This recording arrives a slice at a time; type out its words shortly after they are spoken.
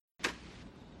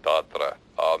Tatra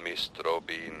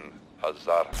Amistrobin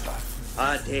Hazarta.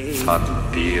 Ade.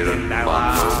 Atir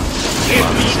Give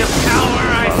me the power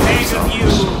I beg of you!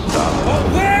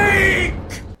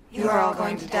 Awake! You are all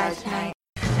going to die tonight.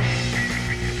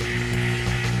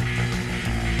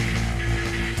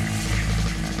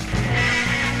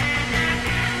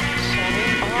 Shut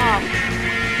it off.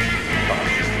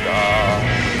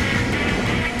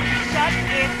 Shut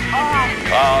it off.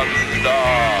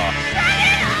 Kanda!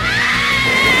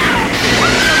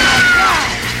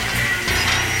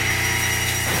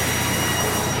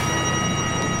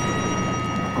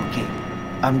 Okay,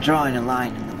 I'm drawing a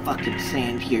line in the fucking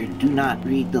sand here. Do not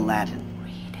read the Latin.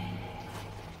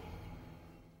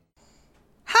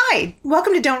 Hi,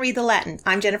 welcome to Don't Read the Latin.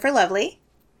 I'm Jennifer Lovely.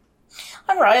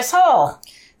 I'm Rias Hall.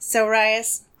 So,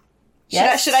 Rias,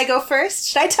 Yes? should I go first?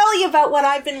 Should I tell you about what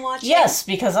I've been watching? Yes,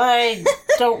 because I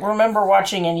don't remember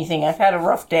watching anything. I've had a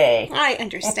rough day. I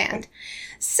understand.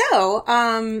 So,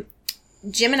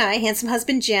 Jim and I, handsome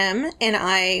husband Jim, and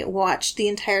I watched the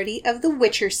entirety of the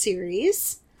Witcher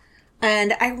series,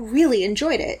 and I really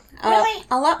enjoyed it. Really?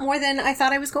 A lot more than I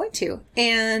thought I was going to.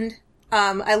 And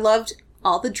I loved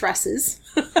all the dresses,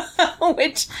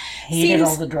 which Hated seems...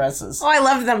 all the dresses. Oh, I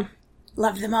loved them.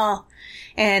 Loved them all.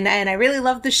 And I really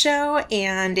loved the show,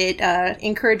 and it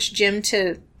encouraged Jim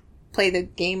to play the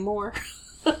game more,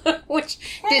 which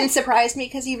didn't surprise me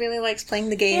because he really likes playing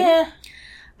the game. Yeah.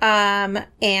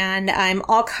 And I'm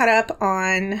all caught up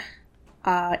on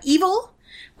Evil,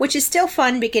 which is still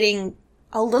fun, but getting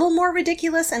a little more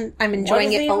ridiculous, and I'm enjoying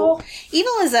What is it. Evil?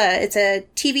 Evil is a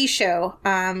TV show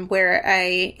where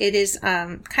it is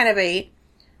kind of a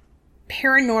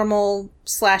paranormal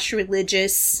 /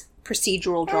 religious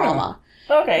procedural drama.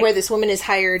 Okay. Where this woman is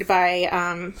hired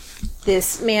by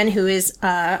this man who is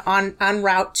en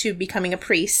route to becoming a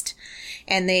priest,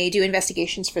 and they do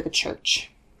investigations for the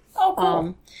church. Oh,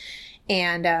 cool.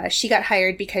 And she got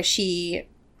hired because she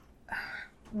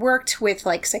worked with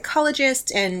like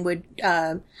psychologists and would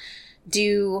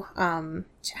do. I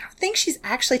don't think she's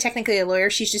actually technically a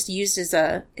lawyer. She's just used as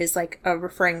like a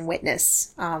referring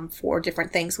witness for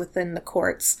different things within the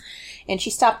courts. And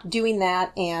she stopped doing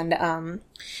that, and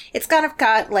it's kind of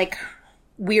got like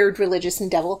weird religious and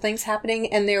devil things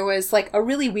happening. And there was like a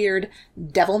really weird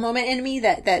devil moment in me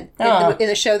that in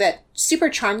the show that super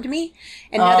charmed me.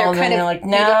 And now they're kind of like,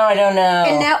 no, I don't know.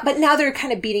 And now they're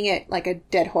kind of beating it like a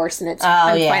dead horse, and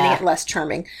I'm finding it less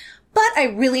charming. But I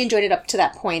really enjoyed it up to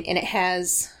that point, and it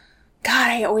has.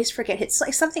 God, I always forget. It's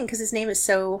like something because his name is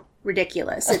so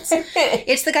ridiculous.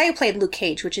 It's the guy who played Luke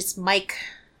Cage, which is Mike.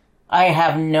 I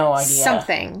have no idea.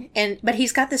 Something. But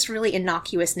he's got this really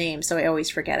innocuous name, so I always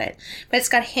forget it. But it's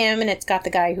got him, and it's got the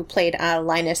guy who played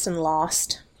Linus in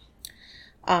Lost.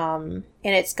 And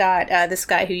it's got this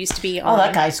guy who used to be on... Oh,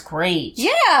 that guy's great.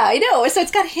 Yeah, I know. So it's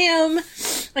got him,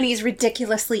 and he's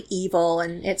ridiculously evil,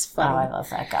 and it's fun. Oh, I love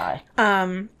that guy.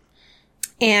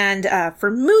 And for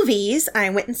movies, I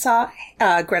went and saw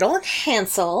Gretel and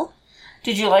Hansel.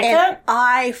 Did you like And that?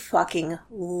 I fucking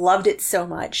loved it so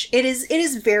much. It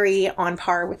is very on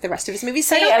par with the rest of his movies.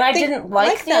 So I didn't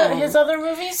like them. his other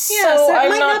movies, Yeah, so so it I'm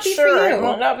might not not be sure. for you. It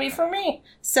might not be for me.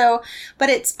 So, but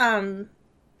it's in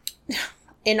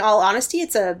all honesty,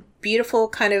 it's a beautiful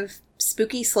kind of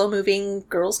spooky, slow-moving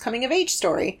girls coming of age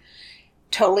story.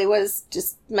 Totally was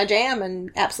just my jam,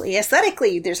 and absolutely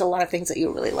aesthetically, there's a lot of things that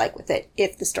you'll really like with it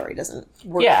if the story doesn't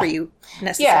work for you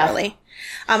necessarily.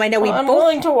 I know I'm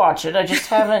willing to watch it. I just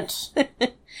haven't.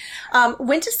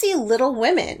 Went to see Little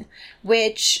Women,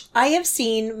 which I have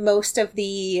seen most of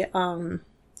the.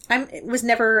 It was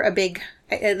never a big.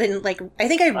 I didn't like. I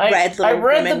think I read Little Women. I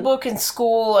read the book in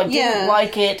school. I didn't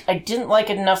like it. I didn't like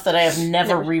it enough that I have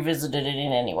never revisited it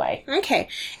in any way. Okay,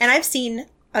 and I've seen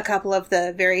a couple of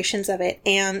the variations of it,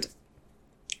 and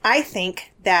I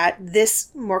think that this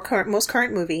most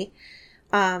current movie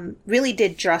really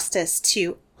did justice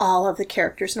to all of the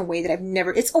characters in a way that I've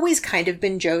never... It's always kind of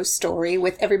been Joe's story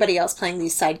with everybody else playing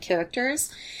these side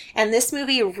characters, and this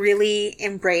movie really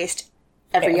embraced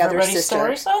every other sister.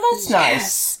 Stories? Oh, that's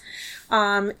nice.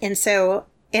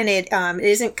 And it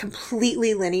isn't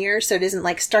completely linear, so it isn't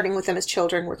like starting with them as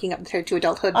children, working up to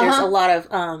adulthood. There's a lot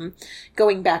of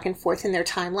going back and forth in their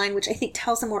timeline, which I think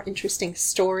tells a more interesting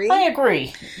story. I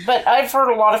agree, but I've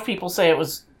heard a lot of people say it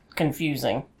was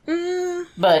confusing.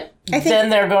 But then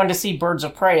they're going to see Birds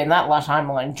of Prey, and that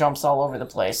timeline jumps all over the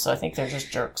place, so I think they're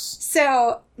just jerks.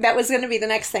 So that was going to be the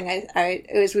next thing.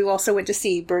 We also went to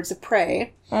see Birds of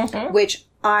Prey, which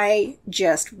I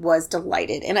just was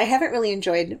delighted. And I haven't really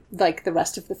enjoyed, like, the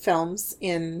rest of the films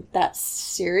in that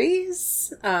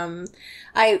series.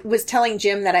 I was telling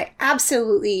Jim that I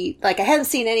absolutely, like, I hadn't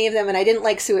seen any of them, and I didn't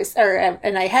like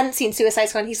and I hadn't seen Suicide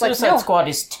Squad. He's like, Suicide no. Squad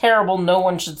is terrible. No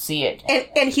one should see it.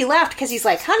 And he laughed because he's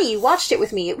like, honey, you watched it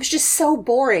with me. It was just so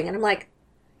boring. And I'm like,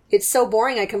 it's so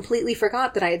boring, I completely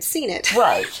forgot that I had seen it.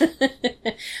 Right.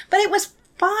 But it was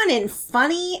fun and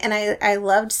funny, and I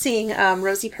loved seeing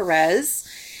Rosie Perez,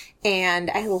 and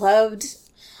I loved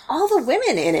all the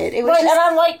women in it. It was Right, just... and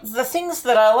I like the things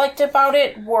that I liked about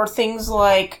it were things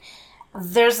like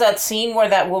there's that scene where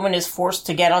that woman is forced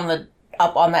to get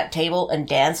up on that table and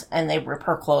dance, and they rip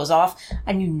her clothes off,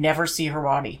 and you never see her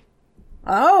body.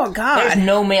 Oh, God. There's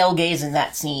no male gaze in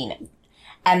that scene.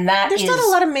 And There's not a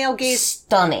lot of male gaze.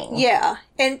 Stunning. Yeah.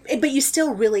 But you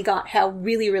still really got how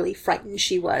really, really frightened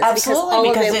she was. Absolutely, Because all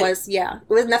because of it was, it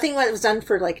was nothing that was done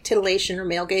for, like, titillation or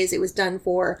male gaze. It was done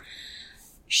for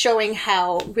showing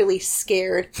how really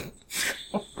scared,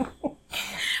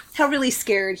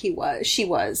 she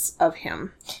was of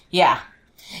him. Yeah.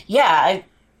 Yeah,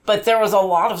 but there was a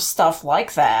lot of stuff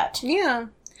like that. Yeah.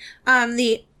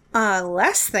 The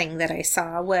last thing that I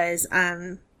saw was,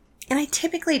 and I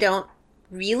typically don't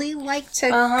really like to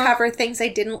cover things I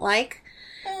didn't like,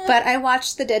 but I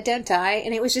watched The Dead Don't Die,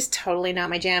 and it was just totally not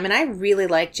my jam, and I really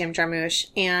like Jim Jarmusch,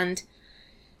 and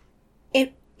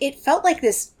it felt like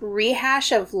this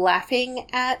rehash of laughing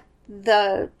at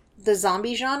the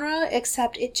zombie genre,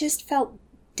 except it just felt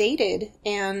dated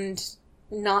and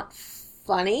not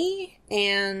funny,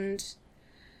 and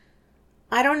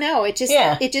I don't know, it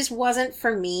just wasn't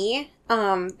for me.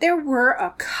 There were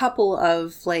a couple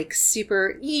of, like,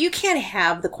 you can't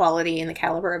have the quality and the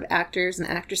caliber of actors and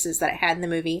actresses that I had in the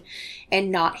movie and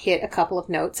not hit a couple of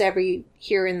notes every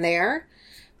here and there.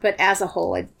 But as a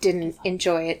whole, I didn't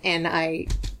enjoy it, and I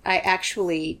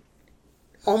actually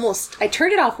I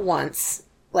turned it off once,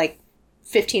 like,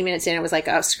 15 minutes in, I was like,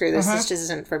 oh, screw this, this just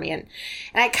isn't for me. And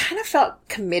I kind of felt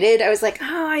committed. I was like,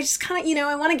 oh, I just kind of,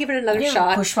 I want to give it another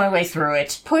shot. Push my way through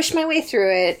it,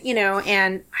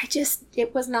 and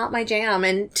it was not my jam.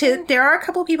 And there are a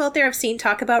couple people out there I've seen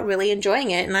talk about really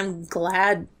enjoying it, and I'm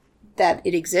glad that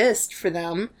it exists for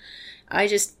them. I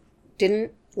just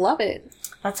didn't love it.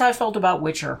 That's how I felt about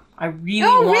Witcher. I really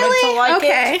wanted to like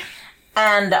it,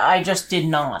 and I just did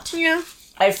not. Yeah.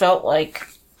 I felt like,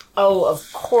 oh,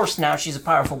 of course now she's a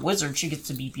powerful wizard, she gets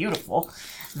to be beautiful.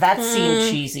 That seemed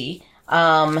cheesy.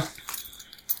 I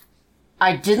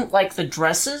didn't like the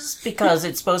dresses because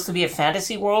it's supposed to be a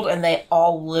fantasy world, and they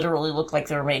all literally look like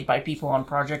they were made by people on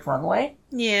Project Runway.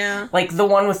 Yeah. Like, the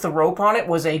one with the rope on it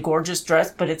was a gorgeous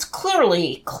dress, but it's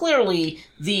clearly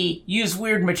the use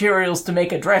weird materials to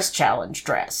make a dress challenge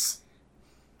dress.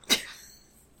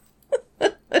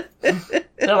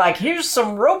 They're like, here's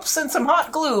some ropes and some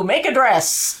hot glue, make a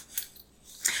dress.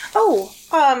 Oh,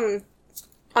 on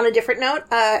a different note,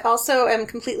 I also am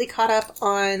completely caught up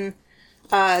on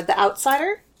The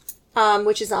Outsider,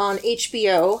 which is on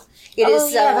HBO.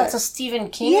 That's a Stephen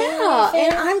King thing?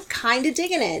 And I'm kind of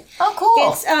digging it. Oh,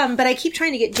 cool. It's but I keep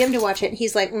trying to get Jim to watch it, and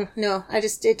he's like, no,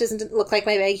 it doesn't look like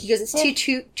my bag. He goes, it's too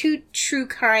true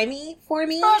crimey for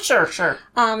me. Oh, sure.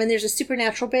 And there's a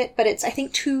supernatural bit, but it's, I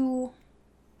think, too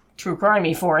true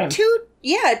crimey for him.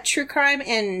 True crime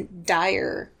and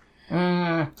dire.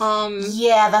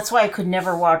 Yeah, that's why I could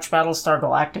never watch Battlestar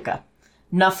Galactica.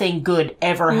 Nothing good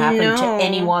ever happened to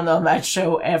anyone on that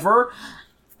show ever.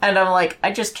 And I'm like,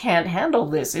 I just can't handle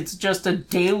this. It's just a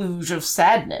deluge of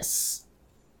sadness.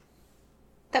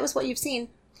 That was what you've seen.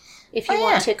 If you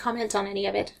want to comment on any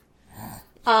of it.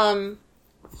 Go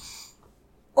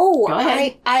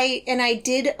ahead.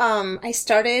 I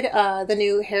started the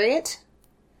new Harriet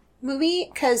movie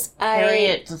because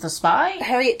Harriet the Spy?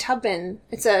 Harriet Tubman.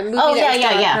 It's a movie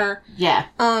her. Yeah.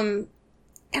 And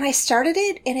I started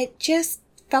it, and it just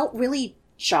felt really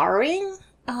jarring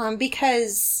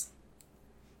because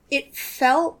it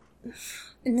felt,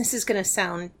 and this is going to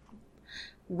sound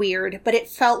weird, but it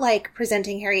felt like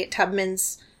presenting Harriet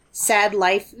Tubman's sad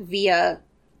life via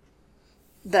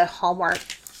the Hallmark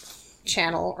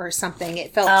Channel or something.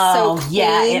 It felt so clean.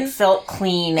 Yeah, it felt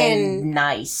clean and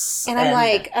nice. And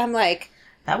I'm like,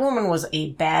 that woman was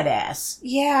a badass.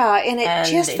 Yeah, and it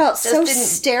just felt so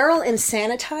sterile and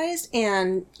sanitized,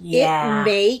 and it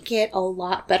may get a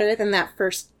lot better than that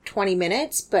first 20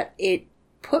 minutes, but it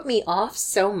put me off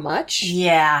so much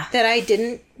that I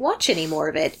didn't watch any more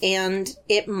of it, and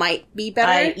it might be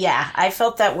better. I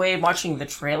felt that way watching the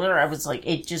trailer. I was like,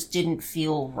 it just didn't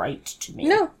feel right to me.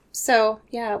 No. So,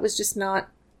 yeah, it was just not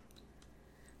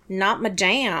my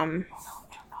jam. Oh,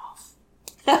 no, turn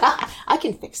off. I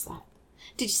can fix that.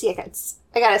 Did you see?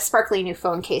 I got a sparkly new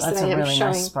phone case That's that I a am really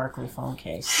showing. nice sparkly phone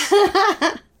case.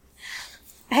 I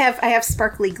have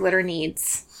sparkly glitter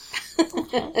needs.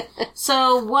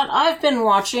 So what I've been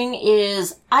watching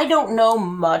is, I don't know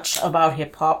much about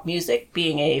hip-hop music,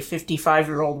 being a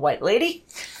 55-year-old white lady.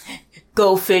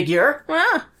 Go figure.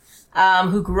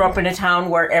 Who grew up in a town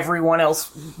where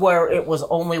where it was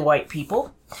only white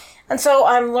people. And so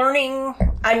I'm learning,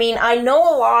 I know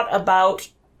a lot about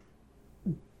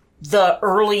the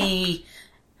early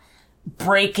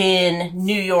break-in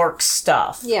New York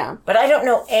stuff. Yeah. But I don't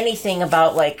know anything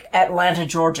about, like, Atlanta,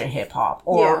 Georgia hip-hop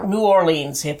or New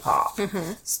Orleans hip-hop.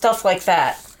 Stuff like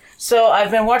that. So I've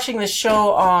been watching this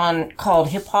show called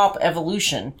Hip Hop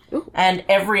Evolution. Ooh. And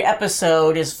every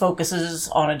episode focuses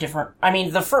on a different,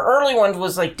 the early one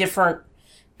was, like, different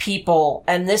people,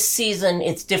 and this season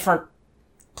it's different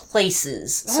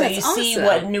places. Oh, so you see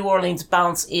what New Orleans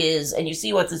bounce is, and you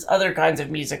see what these other kinds of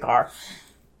music are.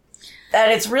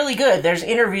 And it's really good. There's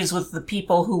interviews with the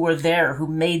people who were there, who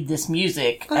made this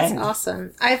music. Oh, that's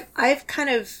awesome. I've kind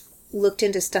of looked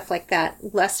into stuff like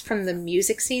that, less from the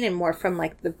music scene and more from,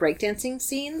 like, the breakdancing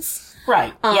scenes.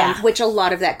 Right, yeah. Which a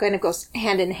lot of that kind of goes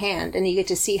hand in hand, and you get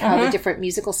to see how the different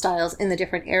musical styles in the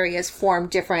different areas form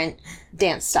different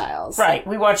dance styles. Right.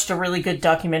 We watched a really good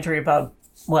documentary about,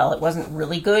 well, it wasn't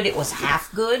really good, it was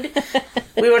half good.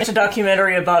 We watched a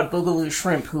documentary about Boogaloo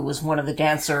Shrimp, who was one of the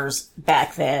dancers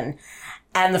back then.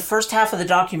 And the first half of the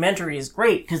documentary is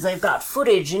great, because they've got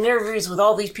footage and interviews with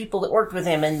all these people that worked with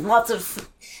him, and lots of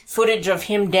footage of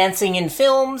him dancing in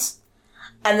films.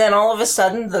 And then all of a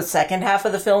sudden, the second half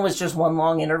of the film is just one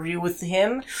long interview with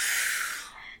him.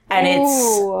 And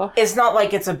it's not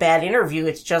like it's a bad interview,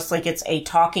 it's just like it's a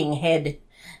talking head.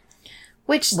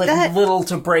 With little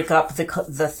to break up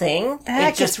the thing.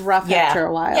 That gets rough after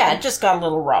a while. Yeah, it just got a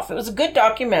little rough. It was a good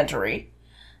documentary.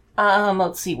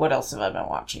 Let's see, what else have I been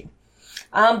watching?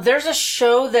 There's a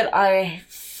show that I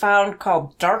found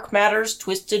called Dark Matters,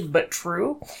 Twisted But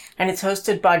True, and it's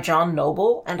hosted by John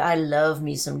Noble, and I love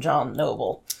me some John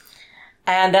Noble.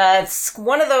 And it's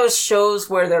one of those shows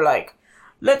where they're like,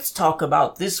 let's talk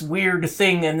about this weird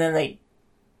thing, and then they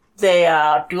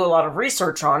do a lot of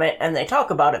research on it, and they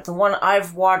talk about it. The one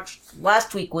I've watched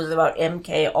last week was about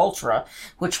MK Ultra,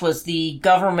 which was the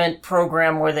government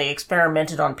program where they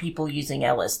experimented on people using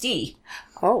LSD.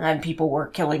 Oh. And people were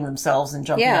killing themselves and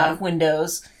jumping out of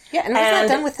windows. Yeah, and was that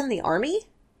done within the army?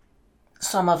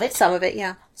 Some of it. Some of it,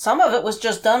 yeah. Some of it was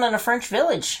just done in a French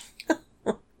village.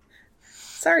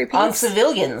 Sorry, Pete. On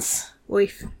civilians.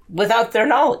 Oof. Without their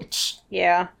knowledge.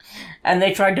 Yeah. And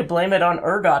they tried to blame it on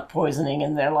ergot poisoning,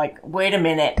 and they're like, wait a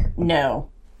minute, no.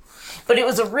 But it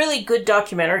was a really good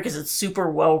documentary because it's super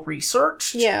well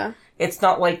researched. Yeah. It's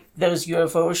not like those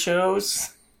UFO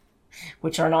shows,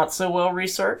 which are not so well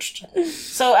researched.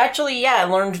 So actually, yeah, I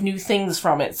learned new things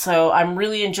from it. So I'm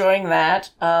really enjoying that.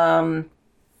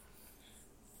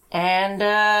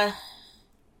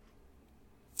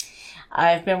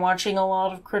 I've been watching a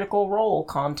lot of Critical Role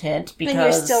content because... And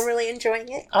you're still really enjoying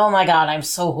it? Oh my god, I'm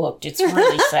so hooked. It's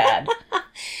really sad.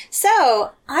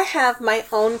 So, I have my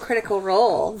own Critical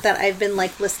Role that I've been,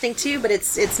 like, listening to, but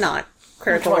it's not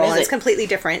Critical Role. It's completely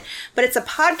different. But it's a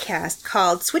podcast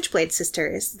called Switchblade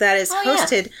Sisters that is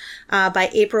hosted by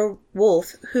April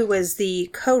Wolf, who was the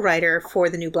co-writer for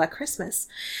The New Black Christmas.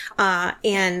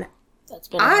 And... That's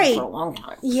been on for a long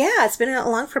time. Yeah, it's been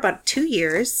along for about 2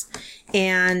 years.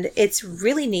 And it's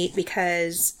really neat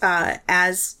because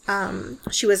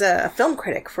she was a film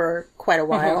critic for quite a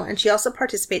while. And she also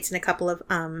participates in a couple of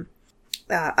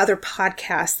other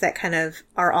podcasts that kind of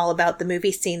are all about the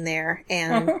movie scene there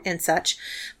and such.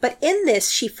 But in this,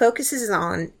 she focuses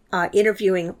on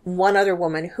interviewing one other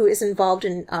woman who is involved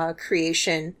in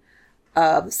creation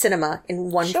of cinema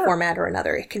in one format or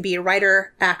another. It can be a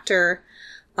writer, actor,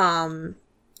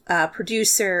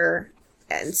 producer,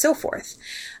 and so forth.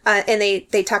 And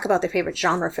they talk about their favorite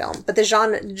genre film. But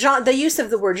the use of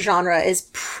the word genre is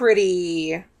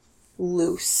pretty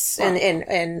loose. So,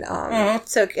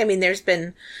 I mean, there's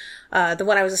been, the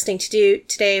one I was listening to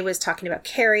today was talking about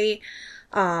Carrie.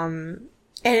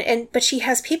 But she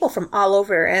has people from all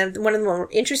over, and one of the more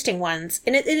interesting ones,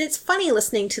 and it's funny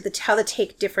listening to how the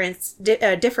take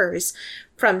differs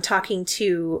from talking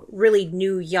to really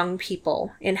new young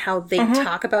people and how they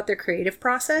talk about their creative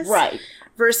process, right?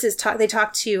 Versus they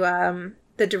talk to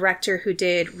the director who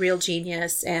did Real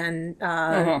Genius and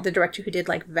the director who did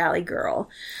like Valley Girl,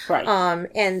 right?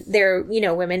 And they're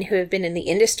women who have been in the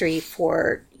industry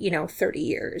for 30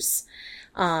 years.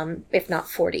 If not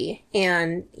 40.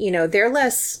 And, they're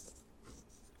less,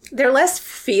 they're less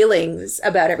feelings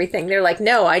about everything. They're like,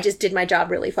 no, I just did my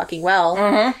job really fucking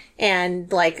well.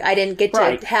 And, like, I didn't get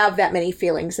to have that many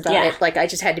feelings about it. Like, I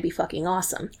just had to be fucking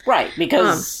awesome. Right,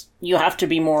 because you have to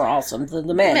be more awesome than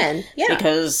the men. Yeah.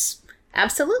 Because...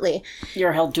 Absolutely.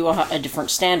 You're held to a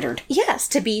different standard. Yes,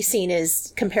 to be seen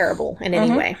as comparable in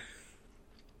any way.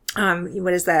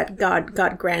 What is that?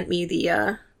 God grant me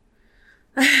the,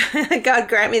 God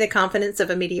grant me the confidence of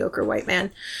a mediocre white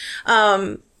man.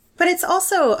 But it's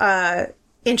also,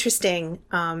 interesting,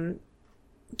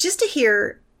 just to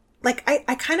hear, like,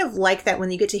 I kind of like that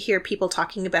when you get to hear people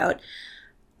talking about,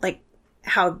 like,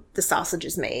 how the sausage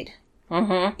is made.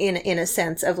 In a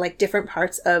sense of, like, different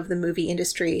parts of the movie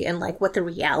industry and, like, what the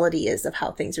reality is of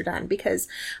how things are done. Because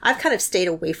I've kind of stayed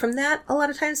away from that a lot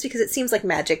of times because it seems like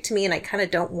magic to me and I kind of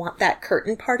don't want that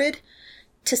curtain parted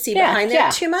to see behind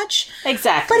it too much.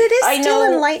 Exactly. But it is still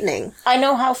enlightening. I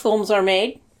know how films are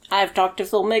made. I've talked to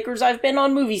filmmakers. I've been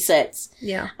on movie sets.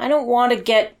 Yeah. I don't want to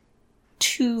get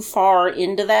too far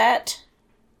into that.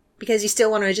 Because you still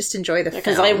want to just enjoy the film.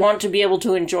 Because I want to be able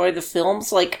to enjoy the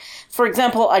films. Like, for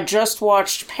example, I just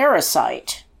watched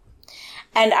Parasite.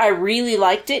 And I really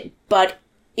liked it, but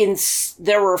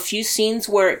there were a few scenes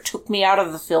where it took me out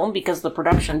of the film because the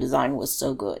production design was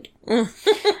so good.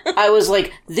 I was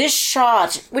like, this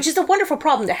shot... Which is a wonderful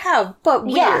problem to have, but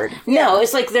weird. No,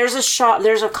 it's like there's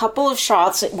a couple of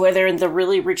shots where they're in the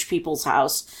really rich people's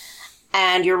house.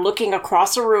 And you're looking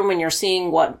across a room and you're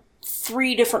seeing what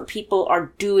 3 different people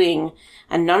are doing,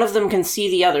 and none of them can see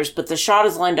the others, but the shot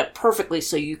is lined up perfectly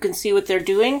so you can see what they're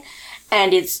doing,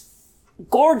 and it's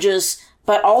gorgeous,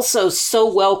 but also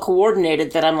so well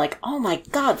coordinated that I'm like, oh my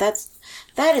god,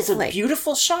 that is a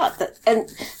beautiful shot. And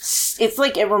it's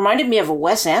like, it reminded me of a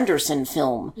Wes Anderson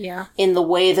film. Yeah. In the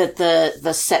way that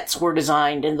the sets were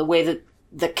designed, and the way that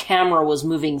the camera was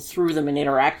moving through them and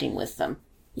interacting with them.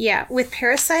 Yeah, with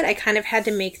Parasite, I kind of had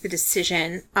to make the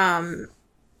decision,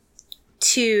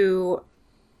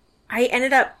 I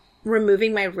ended up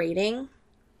removing my rating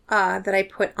that I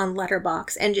put on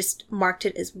Letterboxd and just marked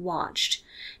it as watched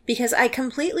because I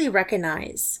completely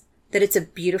recognize that it's a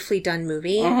beautifully done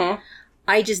movie.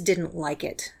 I just didn't like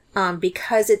it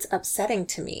because it's upsetting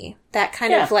to me. That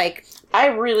kind of like... I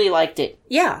really liked it.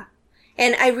 Yeah.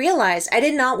 And I realized I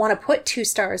did not want to put 2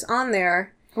 stars on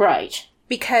there. Right.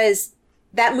 Because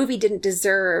that movie didn't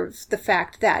deserve the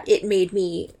fact that it made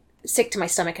me sick to my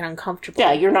stomach and uncomfortable.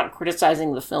 Yeah, you're not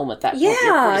criticizing the film at that point. Yeah,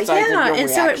 You're criticizing your reaction.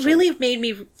 So it really made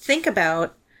me think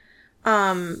about,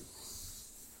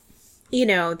 you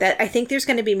know, that I think there's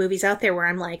going to be movies out there where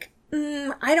I'm like,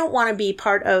 I don't want to be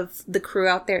part of the crew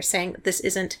out there saying this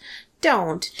isn't.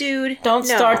 Don't, dude. Don't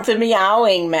start the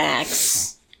meowing,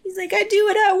 Max. He's like, I do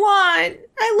what I want.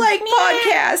 I like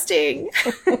podcasting.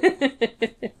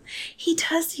 He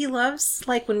does. He loves,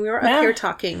 like, when we were up here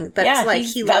talking. That's like,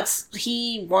 he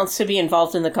wants to be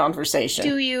involved in the conversation.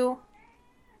 Do you?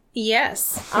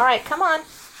 Yes. All right, come on.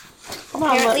 Come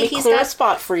on, let me clear a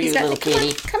spot for you, little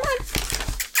kitty. Come on.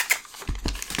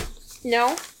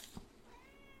 No.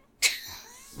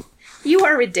 You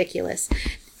are ridiculous.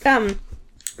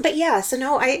 But yeah, so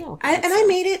no, I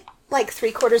made it like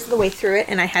 3/4 of the way through it,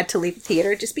 and I had to leave the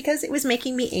theater just because it was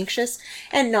making me anxious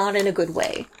and not in a good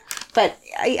way. But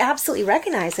I absolutely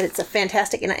recognize that it's a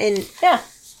fantastic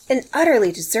and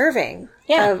utterly deserving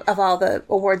of all the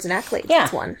awards and accolades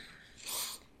it's won.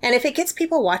 And if it gets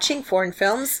people watching foreign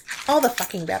films, all the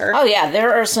fucking better. Oh yeah,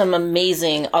 there are some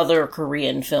amazing other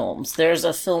Korean films. There's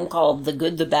a film called The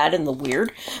Good, the Bad, and the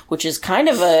Weird, which is kind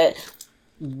of a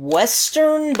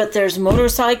Western, but there's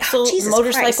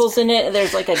motorcycles in it.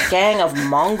 There's like a gang of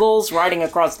Mongols riding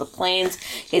across the plains.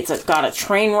 It's got a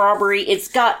train robbery. It's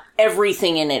got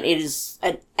everything in it. It is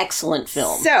an excellent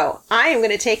film. So, I am going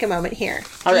to take a moment here.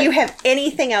 All right. Do you have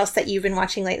anything else that you've been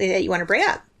watching lately that you want to bring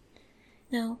up?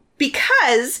 No.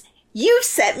 Because you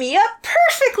set me up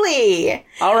perfectly.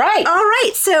 All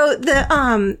right. So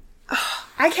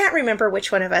I can't remember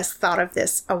which one of us thought of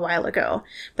this a while ago,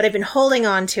 but I've been holding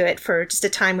on to it for just a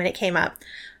time when it came up.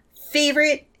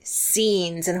 Favorite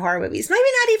scenes in horror movies. Maybe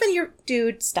not even your...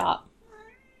 Dude, stop.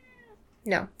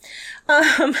 No.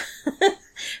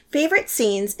 Favorite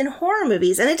scenes in horror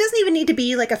movies. And it doesn't even need to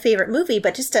be like a favorite movie,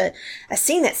 but just a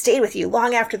scene that stayed with you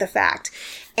long after the fact.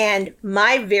 And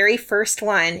my very first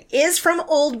one is from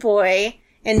Oldboy,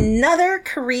 another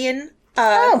Korean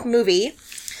movie.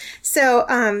 So,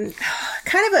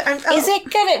 is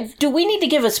it gonna... Do we need to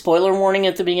give a spoiler warning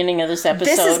at the beginning of this episode?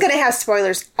 This is gonna have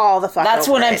spoilers all the fuck That's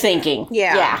over what I'm it. thinking.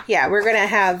 Yeah. We're gonna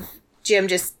have Jim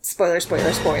just spoiler,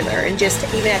 and just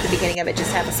even at the beginning of it,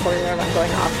 just have a spoiler alarm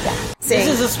going off. This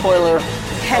is a spoiler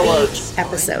heavy alert.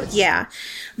 episode, yeah,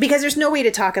 because there's no way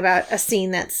to talk about a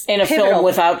scene that's in a pivotal film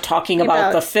without talking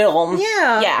about the film.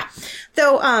 Yeah.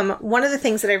 Though, one of the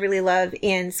things that I really love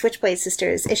in Switchblade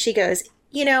Sisters is she goes,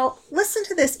 listen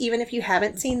to this even if you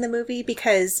haven't seen the movie,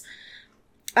 because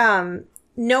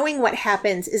knowing what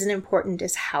happens isn't important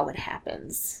as how it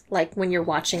happens. Like when you're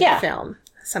watching the film,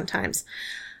 sometimes.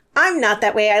 I'm not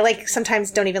that way. I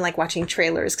sometimes don't even like watching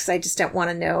trailers because I just don't want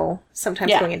to know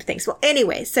sometimes going into things. Well,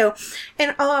 anyway, so,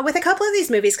 and with a couple of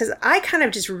these movies, because I kind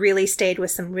of just really stayed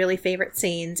with some really favorite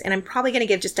scenes, and I'm probably going to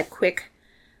give just a quickish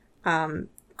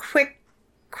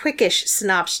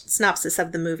synopsis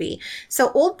of the movie. So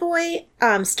Oldboy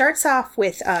starts off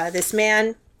with this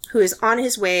man who is on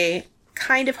his way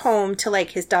kind of home to like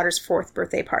his daughter's 4th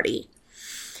birthday party.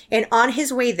 And on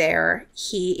his way there,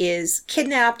 he is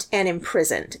kidnapped and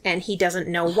imprisoned. And he doesn't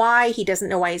know why. He doesn't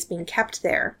know why he's being kept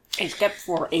there. He's kept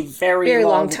for a very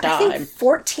long time. I think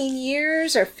 14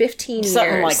 years or 15 years.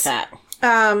 Something like that.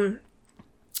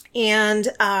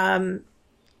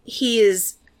 He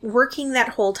is working that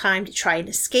whole time to try and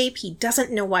escape. He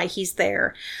doesn't know why he's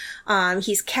there.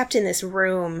 He's kept in this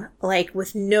room, like,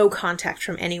 with no contact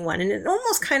from anyone. And it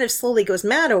almost kind of slowly goes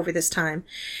mad over this time.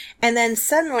 And then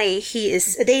suddenly he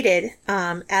is sedated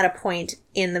at a point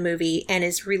in the movie and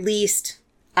is released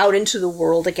out into the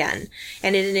world again.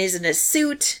 And it is in a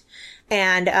suit.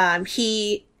 And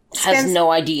he has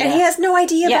no idea. And he has no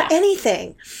idea about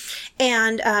anything.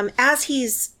 And as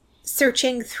he's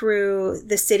searching through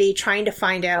the city trying to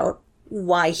find out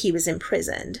why he was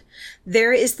imprisoned,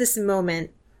 there is this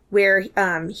moment where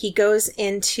he goes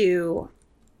into,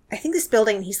 I think, this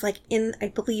building. He's like in, I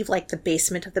believe, like the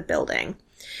basement of the building.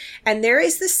 And there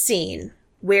is this scene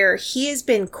where he has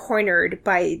been cornered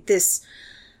by this,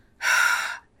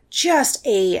 just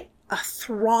a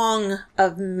throng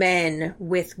of men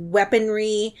with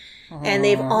weaponry. And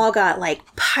they've all got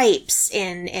like pipes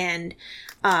and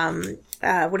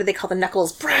what do they call the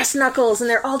knuckles? Brass knuckles. And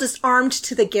they're all just armed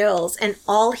to the gills. And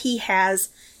all he has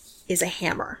is a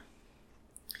hammer.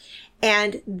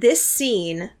 And this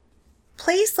scene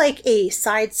plays like a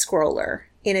side scroller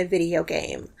in a video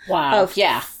game. Wow. Of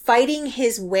fighting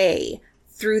his way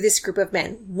through this group of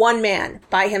men. One man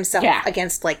by himself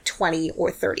against like 20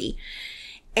 or 30.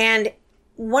 And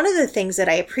one of the things that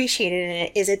I appreciated in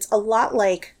it is it's a lot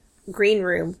like Green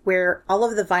Room, where all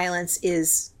of the violence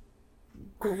is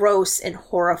gross and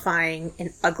horrifying and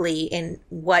ugly, and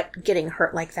what getting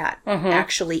hurt like that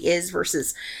actually is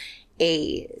versus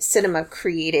a cinema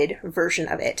created version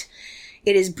of it.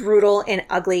 It is brutal and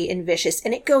ugly and vicious,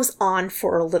 and it goes on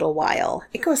for a little while.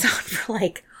 It goes on for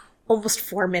like almost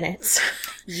 4 minutes.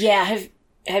 Yeah.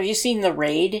 Have you seen The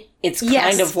Raid? It's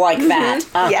kind of like that.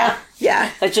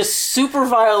 Yeah. It's just super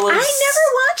violence. I never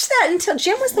watched that until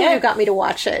Jim was the one who got me to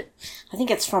watch it. I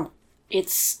think it's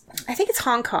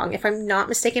Hong Kong, if I'm not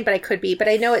mistaken, but I could be. But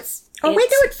I know it's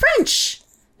it's French.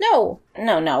 No,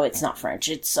 it's not French.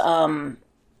 It's, why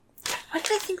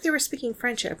did I think they were speaking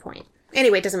French at a point?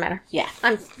 Anyway, it doesn't matter. Yeah.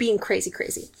 I'm being crazy.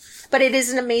 But it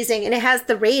is an amazing, and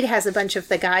The Raid has a bunch of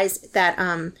the guys that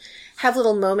have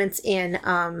little moments in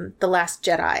The Last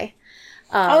Jedi.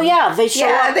 They show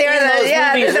up they are in those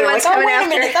movies. They're the ones coming after.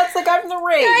 Minute, that's the guy from The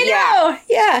Raid. I know,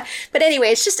 yeah. But anyway,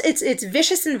 it's just, it's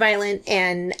vicious and violent,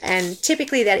 and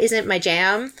typically that isn't my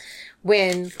jam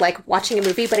when, like, watching a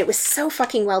movie, but it was so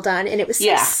fucking well done, and it was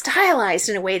so stylized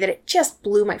in a way that it just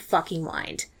blew my fucking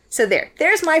mind. So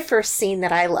there's my first scene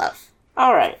that I love.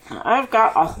 All right. I've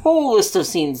got a whole list of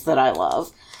scenes that I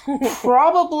love.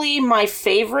 Probably my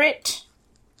favorite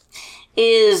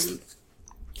is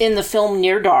in the film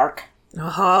Near Dark.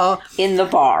 Oh. In the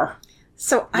bar.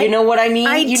 So you know what I mean?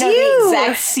 I do. Know the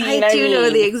exact scene I do know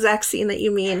the exact scene that you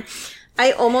mean.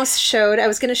 I was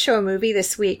going to show a movie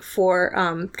this week for,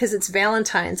 because it's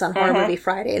Valentine's on Horror Movie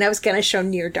Friday, and I was going to show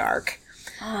Near Dark.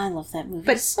 Oh, I love that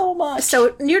movie so much.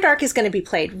 So Near Dark is going to be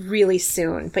played really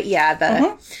soon. But yeah,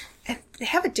 they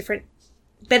have a different...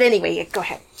 But anyway, go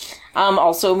ahead.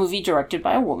 Also a movie directed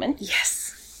by a woman.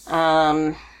 Yes.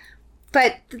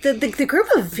 But the group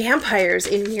of vampires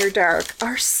in Near Dark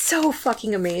are so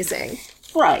fucking amazing.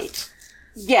 Right.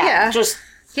 Yeah.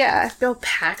 Bill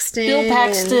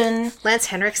Paxton. Lance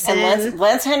Henriksen. And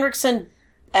Lance Henriksen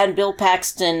and Bill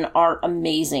Paxton are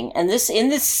amazing. And in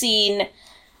this scene,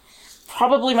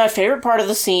 probably my favorite part of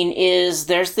the scene is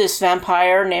there's this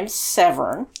vampire named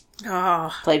Severn.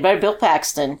 Oh. Played by Bill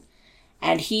Paxton.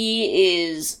 And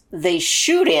they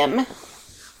shoot him,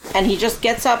 and he just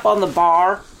gets up on the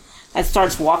bar and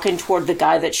starts walking toward the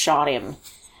guy that shot him.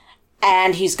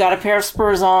 And he's got a pair of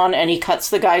spurs on, and he cuts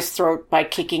the guy's throat by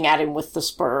kicking at him with the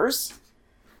spurs.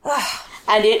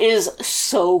 And it is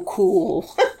so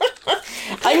cool.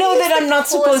 I know that I'm not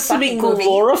supposed to be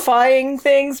glorifying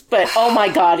things, but oh my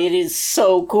god, it is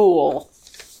so cool.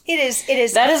 It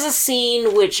is. That is a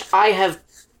scene which I have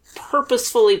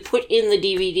purposefully put in the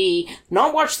DVD,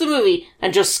 not watched the movie,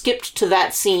 and just skipped to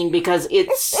that scene because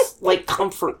it's like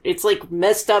comfort. It's like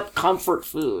messed up comfort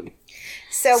food.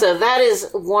 So that is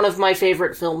one of my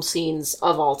favorite film scenes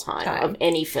of all time, of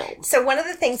any film. So one of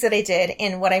the things that I did,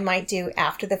 and what I might do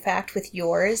after the fact with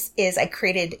yours, is I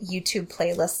created YouTube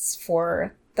playlists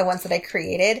for the ones that I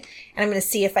created, and I'm going to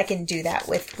see if I can do that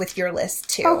with your list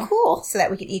too. Oh, cool! So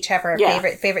that we could each have our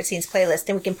favorite scenes playlist,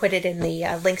 and we can put it in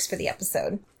the links for the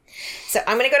episode. So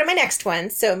I'm going to go to my next one.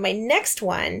 So my next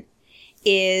one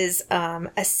is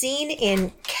a scene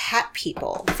in Cat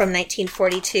People from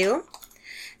 1942.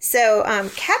 So,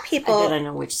 Cat People... I bet I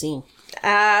know which scene.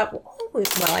 Well,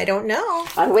 I don't know.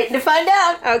 I'm waiting to find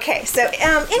out. Okay, so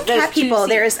in Cat People,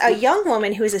 there's a young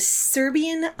woman who is a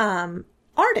Serbian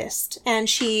artist, and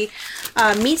she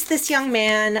meets this young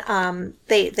man.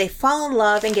 They fall in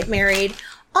love and get married,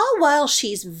 all while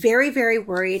she's very, very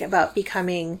worried about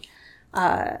becoming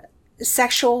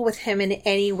sexual with him in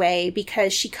any way,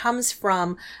 because she comes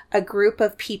from a group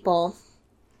of people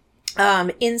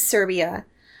in Serbia,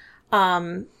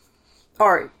 that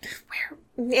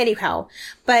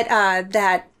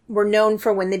were known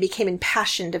for when they became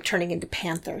impassioned of turning into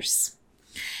panthers.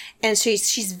 And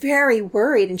she's very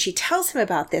worried, and she tells him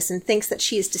about this and thinks that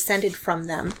she is descended from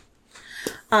them.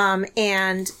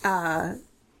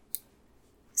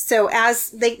 So as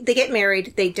they get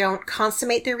married, they don't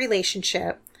consummate their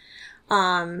relationship.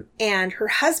 And her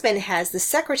husband has the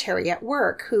secretary at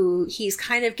work who he's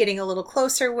kind of getting a little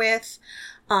closer with.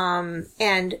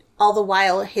 And all the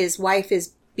while his wife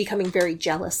is becoming very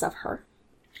jealous of her.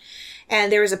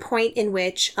 And there is a point in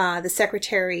which, the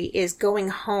secretary is going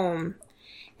home,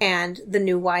 and the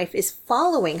new wife is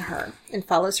following her and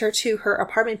follows her to her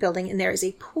apartment building. And there is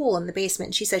a pool in the basement.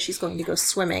 And she says she's going to go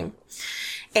swimming.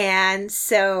 And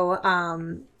so,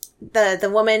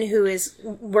 the woman who is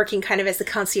working kind of as the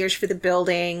concierge for the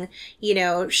building,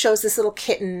 shows this little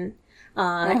kitten,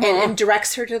 and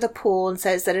directs her to the pool and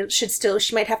says that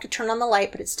she might have to turn on the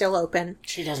light, but it's still open.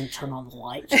 She doesn't turn on the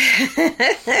light.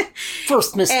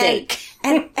 First mistake.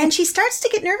 And she starts to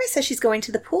get nervous as she's going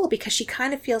to the pool because she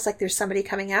kind of feels like there's somebody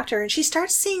coming after her, and she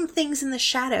starts seeing things in the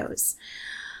shadows.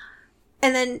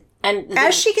 And then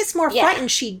as she gets more frightened,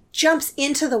 she jumps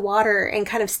into the water and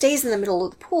kind of stays in the middle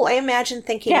of the pool. I imagine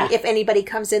thinking if anybody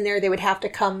comes in there, they would have to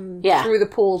come through the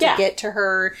pool to get to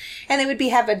her, and they would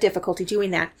have a difficulty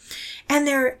doing that.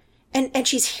 And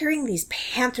she's hearing these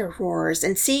panther roars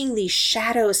and seeing these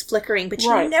shadows flickering, but she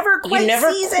never quite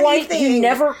sees anything. You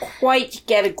never quite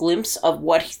get a glimpse of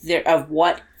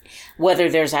whether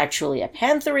there's actually a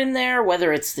panther in there,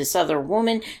 whether it's this other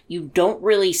woman. You don't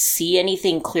really see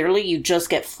anything clearly. You just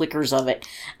get flickers of it.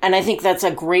 And I think that's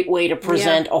a great way to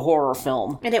present a horror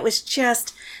film. And it was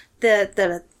just I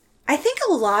think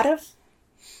a lot of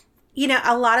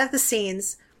the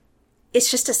scenes, it's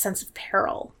just a sense of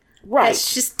peril. Right.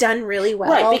 It's just done really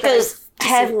well. Right, because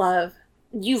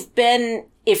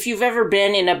if you've ever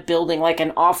been in a building, like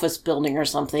an office building or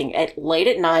something, late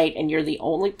at night, and you're the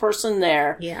only person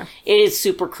there, it is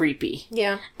super creepy.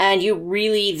 Yeah. And you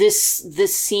really,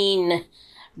 this scene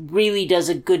really does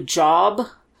a good job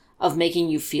of making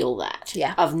you feel that.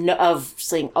 Yeah. Of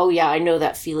saying, oh yeah, I know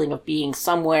that feeling of being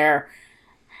somewhere,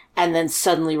 and then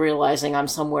suddenly realizing I'm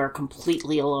somewhere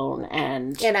completely alone,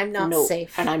 and I'm not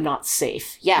safe. And I'm not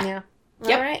safe. Yeah.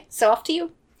 Yep. All right. So off to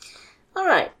you. All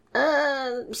right.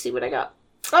 Let me see what I got.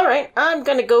 All right. I'm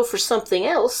going to go for something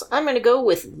else. I'm going to go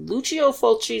with Lucio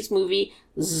Fulci's movie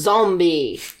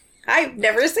Zombie. I've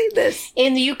never seen this.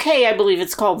 In the UK, I believe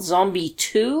it's called Zombie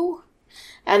 2.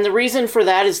 And the reason for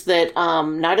that is that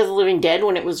Night of the Living Dead,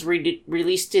 when it was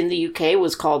released in the UK,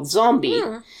 was called Zombie.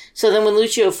 So then when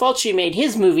Lucio Fulci made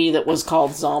his movie that was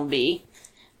called Zombie,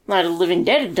 Night of the Living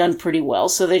Dead had done pretty well,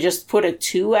 so they just put a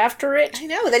 2 after it. I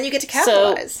know, then you get to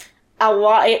capitalize.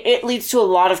 So it leads to a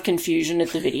lot of confusion at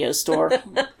the video store.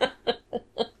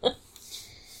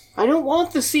 I don't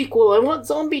want the sequel, I want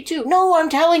Zombie 2. No, I'm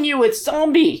telling you, it's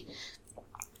Zombie!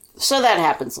 So that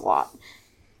happens a lot.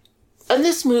 And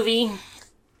this movie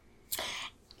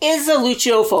is a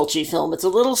Lucio Fulci film. It's a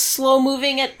little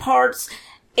slow-moving at parts.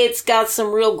 It's got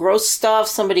some real gross stuff.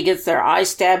 Somebody gets their eye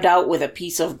stabbed out with a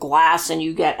piece of glass, and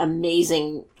you get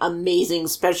amazing, amazing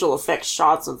special effects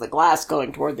shots of the glass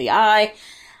going toward the eye.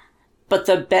 But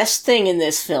the best thing in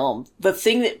this film, the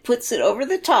thing that puts it over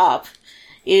the top,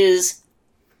 is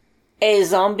a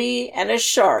zombie and a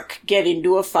shark get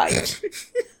into a fight.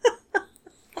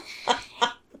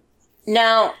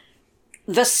 Now,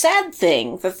 the sad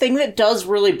thing, the thing that does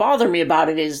really bother me about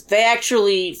it is they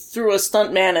actually threw a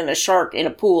stuntman and a shark in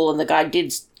a pool, and the guy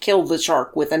did kill the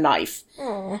shark with a knife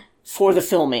for the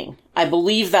filming. I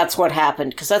believe that's what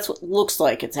happened, because that's what looks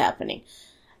like it's happening.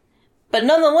 But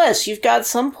nonetheless, you've got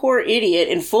some poor idiot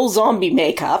in full zombie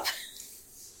makeup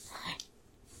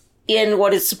in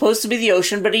what is supposed to be the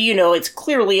ocean, but it's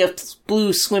clearly a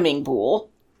blue swimming pool.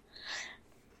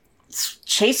 It's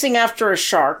chasing after a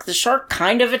shark. The shark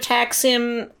kind of attacks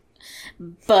him,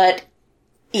 but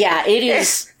yeah, it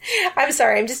is. I'm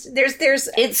sorry.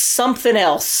 It's something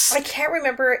else. I can't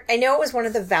remember. I know it was one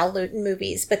of the Val Lewton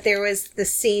movies, but there was the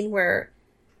scene where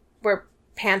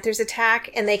panthers attack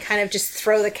and they kind of just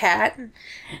throw the cat. And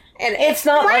it's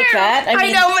not like that.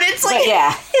 I know, but it's like,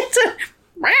 yeah. It's a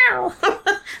wow.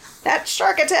 That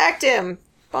shark attacked him.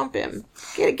 Bump him.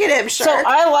 Get him, shark. So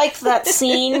I liked that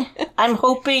scene. I'm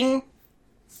hoping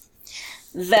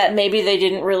that maybe they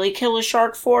didn't really kill a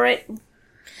shark for it.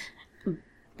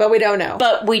 But we don't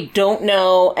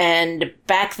know. And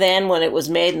back then, when it was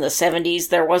made in the 70s,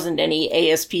 there wasn't any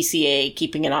ASPCA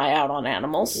keeping an eye out on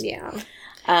animals. Yeah.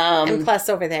 And plus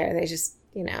over there, they just,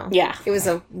 Yeah. It was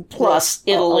a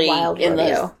Italy a wild in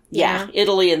rodeo.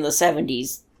 Italy in the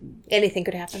 70s. Anything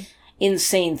could happen.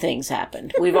 Insane things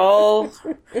happened. We've all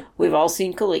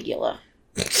seen Caligula.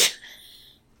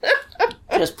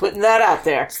 Just putting that out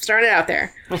there. Start it out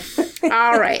there.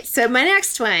 All right. So my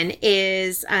next one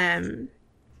is, I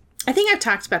think I've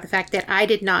talked about the fact that I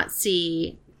did not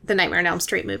see the Nightmare on Elm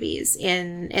Street movies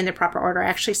in the proper order. I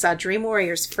actually saw Dream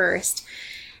Warriors first.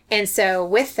 And so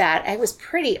with that, I was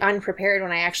pretty unprepared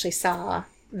when I actually saw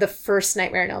the first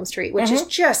Nightmare on Elm Street, which is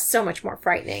just so much more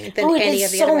frightening than any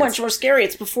of the other ones. So much more scary.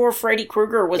 It's before Freddy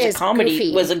Krueger was a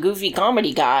goofy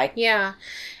comedy guy. Yeah.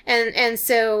 And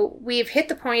so we've hit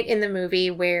the point in the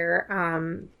movie where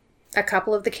a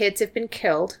couple of the kids have been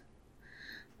killed.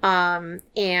 And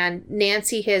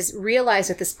Nancy has realized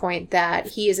at this point that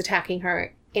he is attacking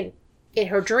her in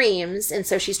her dreams, and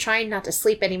so she's trying not to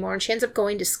sleep anymore, and she ends up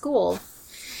going to school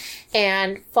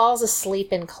and falls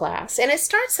asleep in class. And it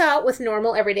starts out with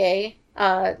normal everyday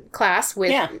class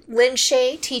with Lynn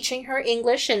Shay teaching her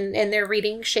English, and they're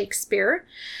reading Shakespeare.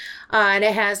 And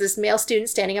it has this male student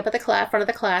standing up at the front of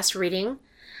the class reading.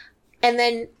 And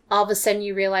then all of a sudden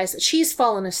you realize that she's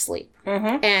fallen asleep.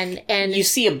 Mm-hmm. And you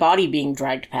see a body being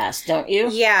dragged past, don't you?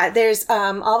 Yeah, there's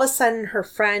all of a sudden her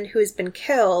friend who has been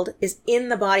killed is in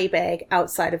the body bag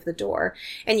outside of the door.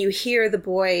 And you hear the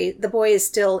boy is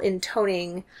still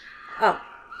intoning,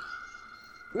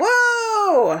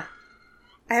 whoa!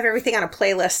 I have everything on a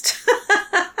playlist.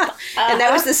 And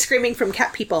that was the screaming from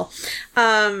cat people.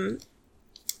 So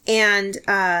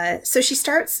she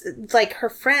starts, like, her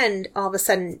friend all of a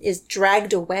sudden is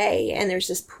dragged away, and there's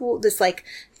this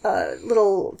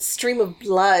little stream of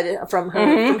blood from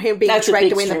him being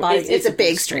dragged away in the body. It's a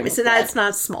big stream. It's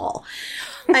not small.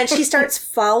 And she starts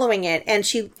following it, and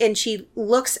she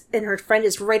looks, and her friend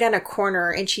is right on a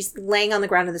corner, and she's laying on the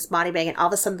ground in this body bag, and all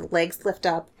of a sudden the legs lift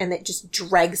up, and it just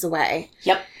drags away.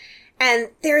 Yep. And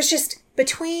there's just,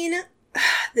 between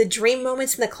the dream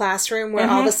moments in the classroom where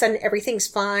all of a sudden everything's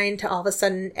fine to all of a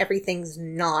sudden everything's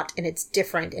not, and it's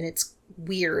different and it's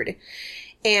weird.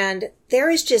 And there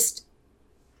is just,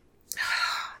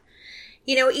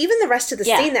 even the rest of the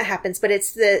scene that happens, but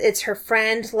it's her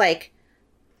friend, like,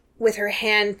 with her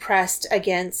hand pressed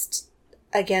against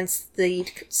the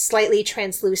slightly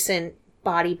translucent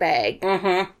body bag,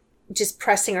 just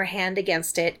pressing her hand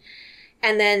against it.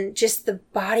 And then just the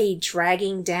body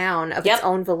dragging down of its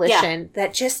own volition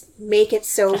that just make it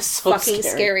so fucking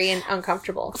scary and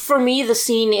uncomfortable. For me, the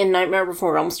scene in Nightmare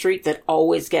Before Elm Street that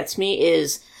always gets me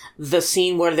is the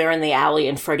scene where they're in the alley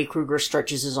and Freddy Krueger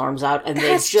stretches his arms out and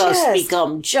they just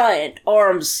become giant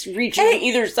arms reaching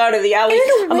either side of the alley.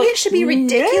 In a way, it should be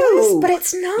ridiculous, but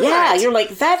it's not. Yeah, you're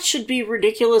like, that should be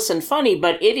ridiculous and funny,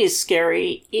 but it is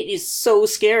scary. It is so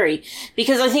scary.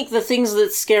 Because I think the things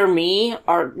that scare me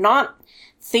are not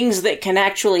things that can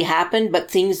actually happen, but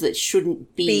things that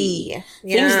shouldn't be.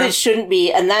 Things that shouldn't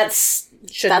be, and that's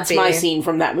my scene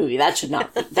from that movie. That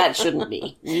shouldn't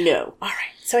be. No. All right.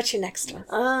 So what's your next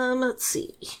one? Let's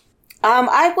see.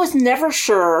 I was never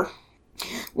sure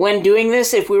when doing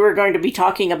this if we were going to be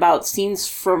talking about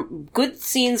good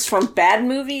scenes from bad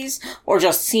movies or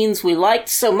just scenes we liked.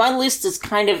 So my list is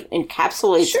kind of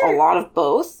encapsulates a lot of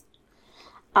both.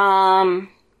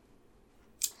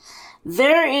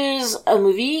 There is a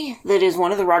movie that is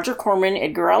one of the Roger Corman,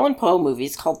 Edgar Allan Poe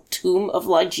movies called Tomb of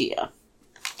Ligeia.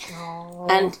 Oh.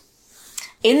 And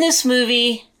in this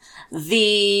movie,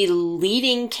 The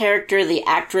leading character, the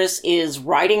actress, is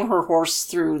riding her horse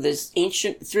through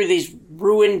these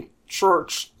ruined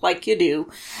church, like you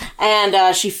do,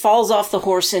 and she falls off the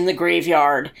horse in the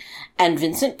graveyard, and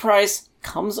Vincent Price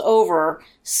comes over,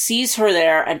 sees her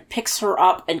there, and picks her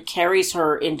up and carries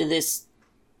her into this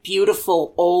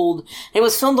beautiful old... It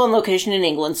was filmed on location in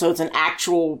England, so it's an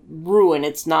actual ruin.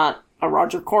 It's not a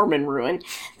Roger Corman ruin.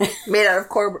 Made out of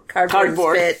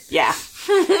cardboard. Spit. Yeah.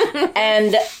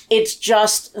 And it's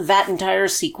just, that entire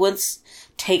sequence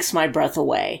takes my breath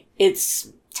away.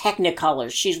 It's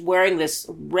Technicolor. She's wearing this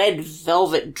red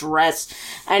velvet dress,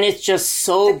 and it's just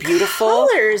so beautiful.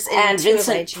 Colors and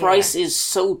Vincent Price is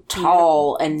so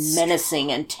tall and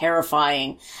menacing and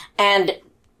terrifying. And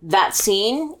that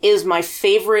scene is my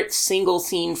favorite single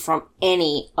scene from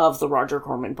any of the Roger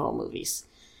Corman Poe movies.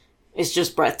 It's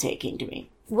just breathtaking to me.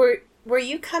 Were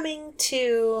you coming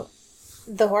to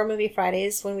the Horror Movie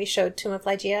Fridays when we showed Tomb of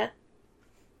Lygia?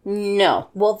 No.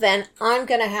 Well, then I'm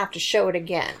going to have to show it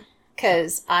again,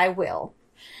 because I will.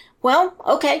 Well,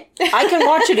 okay. I can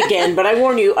watch it again, but I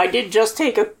warn you, I did just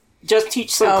teach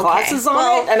some classes on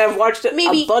it, and I've watched it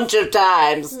a bunch of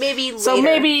times. Maybe later. So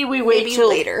maybe we wait till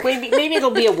later. Maybe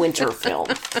it'll be a winter film.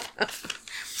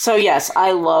 So yes,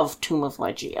 I love Tomb of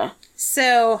Lygia.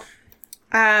 So,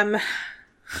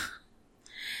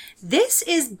 this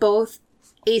is both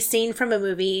a scene from a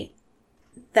movie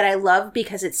that I love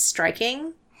because it's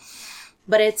striking,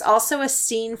 but it's also a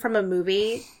scene from a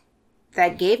movie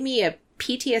that gave me a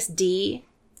PTSD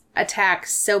attack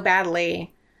so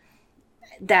badly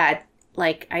that,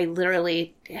 like, I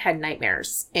literally had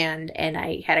nightmares and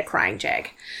I had a crying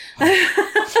jag.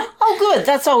 Oh, good.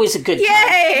 That's always a good Yay!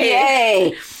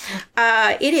 time.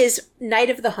 Yay! It is Night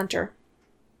of the Hunter.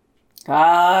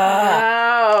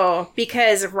 Ah.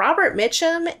 Because Robert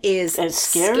Mitchum is a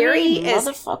scary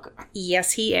motherfucker.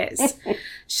 Yes, he is.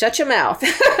 Shut your mouth.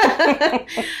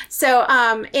 So,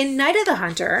 in Night of the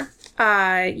Hunter,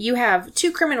 you have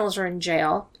two criminals are in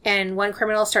jail, and one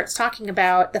criminal starts talking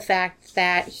about the fact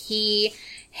that he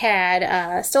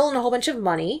had stolen a whole bunch of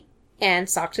money and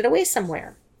socked it away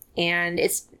somewhere. And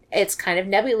it's kind of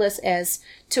nebulous as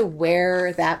to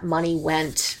where that money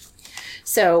went.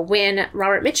 So when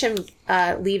Robert Mitchum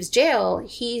leaves jail,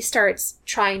 he starts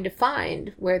trying to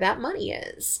find where that money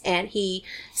is. And he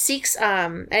seeks,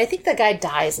 and I think the guy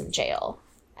dies in jail.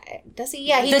 Does he?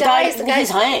 Yeah, he dies. He's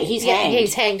hanged.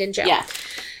 He's hanged in jail. Yeah.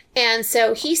 And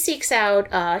so he seeks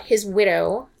out his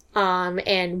widow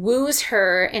and woos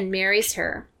her and marries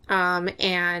her.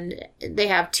 And they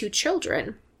have 2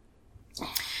 children.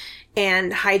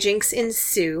 And hijinks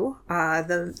ensue.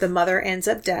 The mother ends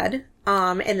up dead.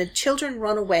 And the children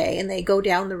run away and they go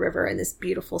down the river in this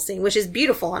beautiful scene, which is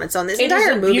beautiful on its own. This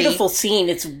entire movie. It is a beautiful scene.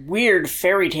 It's a weird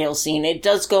fairy tale scene. It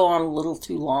does go on a little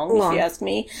too long, if you ask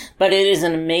me. But it is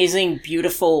an amazing,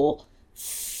 beautiful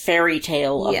fairy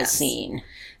tale of a scene.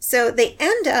 So they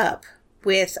end up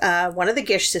with one of the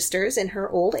Gish sisters in her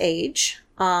old age.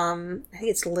 I think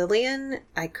it's Lillian.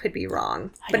 I could be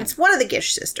wrong. But it's one of the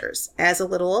Gish sisters as a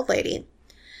little old lady.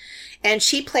 And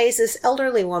she plays this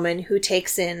elderly woman who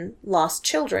takes in lost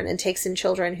children and takes in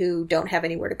children who don't have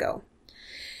anywhere to go.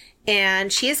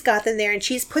 And she has got them there and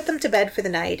she's put them to bed for the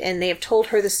night. And they have told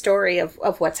her the story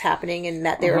of what's happening and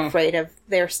that they're afraid of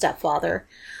their stepfather.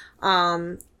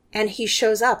 And he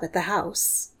shows up at the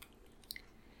house.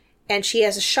 And she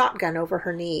has a shotgun over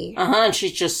her knee. And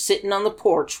she's just sitting on the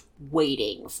porch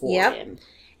waiting for him.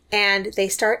 And they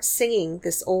start singing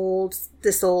this old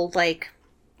like...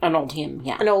 An old hymn,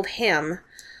 yeah. An old hymn.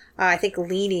 I think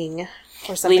Leaning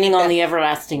or something. Leaning on the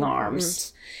Everlasting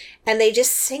Arms. And they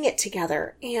just sing it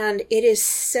together. And it is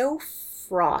so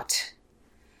fraught.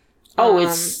 Oh,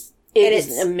 it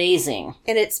is amazing.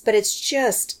 And it's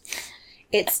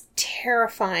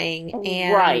terrifying.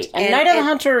 And, right. And Night of the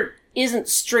Hunter isn't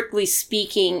strictly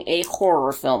speaking a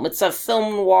horror film. It's a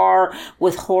film noir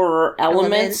with horror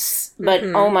elements. But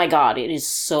oh my god, it is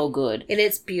so good. It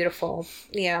is beautiful.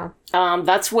 Yeah.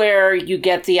 That's where you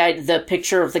get the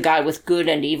picture of the guy with good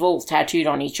and evil tattooed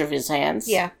on each of his hands.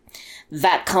 Yeah.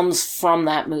 That comes from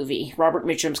that movie. Robert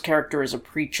Mitchum's character is a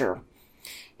preacher.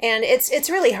 And it's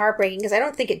really heartbreaking because I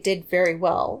don't think it did very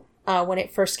well when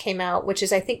it first came out, which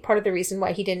is, I think, part of the reason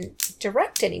why he didn't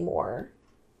direct anymore.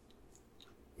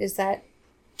 Is that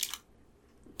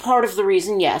part of the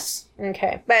reason? Yes.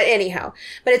 Okay. But anyhow,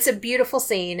 it's a beautiful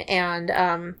scene.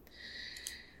 And,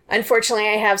 unfortunately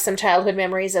I have some childhood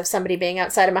memories of somebody being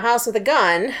outside of my house with a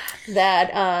gun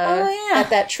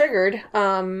that triggered,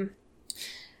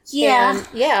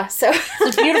 Yeah. So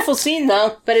it's a beautiful scene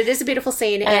though. But it is a beautiful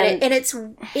scene. And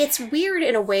it's weird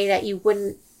in a way that you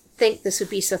wouldn't think this would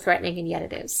be so threatening, and yet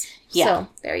it is. Yeah. So,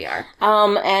 there you are.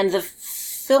 And the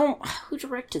film... Who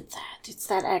directed that? It's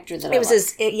that actor that It was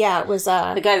like. it was,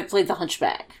 The guy that played the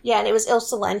Hunchback. yeah, and it was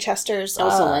Ilsa Lanchester's,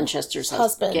 Lanchester's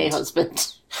husband. Gay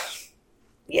husband.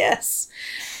 Yes.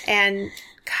 And,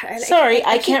 God, Sorry,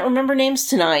 I can't remember names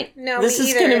tonight. No, This me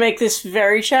is either. going to make this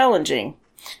very challenging.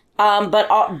 But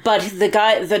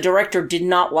the director did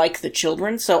not like the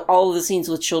children, so all of the scenes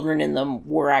with children in them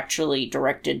were actually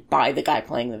directed by the guy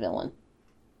playing the villain.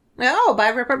 Oh,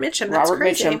 by Robert Mitchum. That's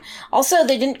crazy. Mitchum. Also,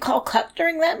 they didn't call cut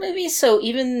during that movie, so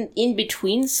even in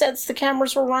between sets, the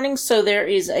cameras were running, so there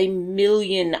is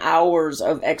 1,000,000 hours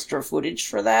of extra footage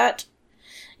for that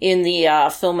in the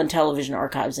Film and Television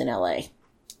Archives in LA.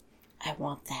 I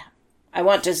want that. I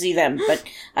want to see them, but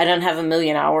I don't have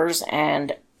 1,000,000 hours,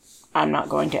 and I'm not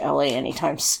going to LA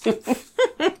anytime soon.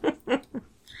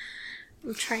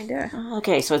 I'm trying to...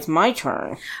 Okay, so it's my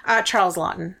turn. Charles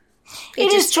Lawton.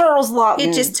 It is Charles Lawton.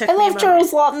 It just took I me a love moment.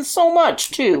 Charles Lawton so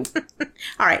much, too.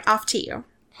 All right, off to you.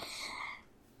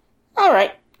 All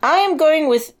right. I am going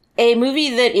with a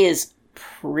movie that is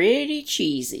pretty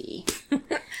cheesy.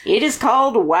 It is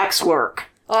called Waxwork.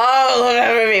 Oh,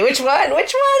 that movie. Which one?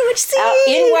 Which scene?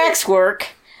 In Waxwork,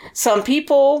 some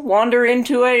people wander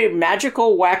into a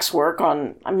magical waxwork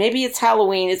on, maybe it's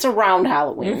Halloween, it's around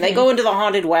Halloween. They go into the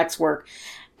haunted waxwork,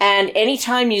 and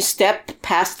anytime you step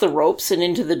past the ropes and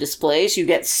into the displays, you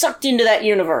get sucked into that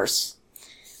universe.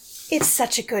 It's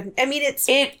such a good... I mean, it's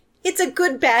a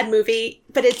good, bad movie,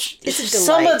 but it's a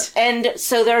delight. And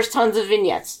so there's tons of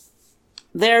vignettes.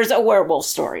 There's a werewolf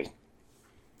story.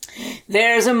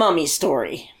 There's a mummy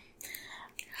story.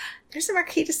 There's a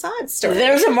Marquis de Sade story.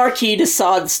 There's a Marquis de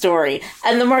Sade story.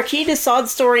 And the Marquis de Sade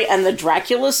story and the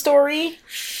Dracula story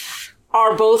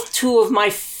are both two of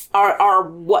my... Are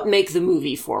what make the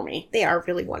movie for me. They are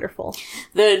really wonderful.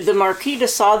 The Marquis de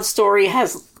Sade story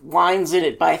has lines in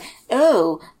it by,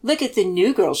 oh, look at the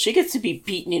new girl. She gets to be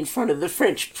beaten in front of the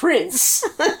French prince.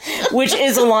 Which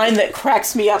is a line that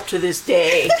cracks me up to this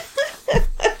day.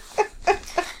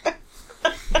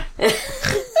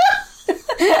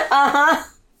 Uh-huh.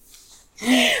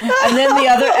 And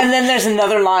then there's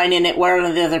another line in it where one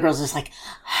of the other girls is like,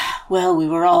 well, we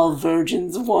were all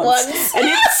virgins once. And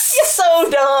it's so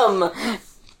dumb.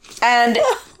 And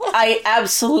I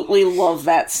absolutely love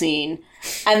that scene.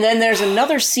 And then there's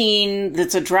another scene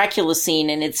that's a Dracula scene,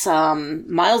 and it's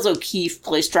Miles O'Keefe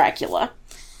plays Dracula.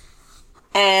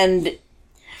 And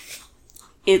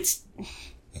it's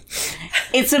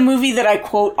a movie that I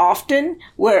quote often,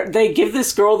 where they give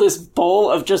this girl this bowl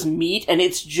of just meat, and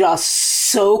it's just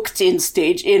soaked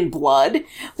in blood,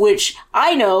 which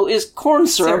I know is corn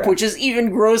syrup, which is even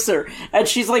grosser. And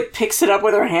she's like, picks it up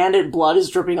with her hand, and blood is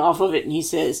dripping off of it, and he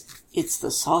says, it's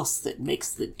the sauce that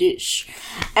makes the dish.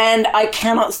 And I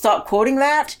cannot stop quoting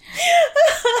that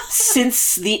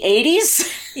since the 80s.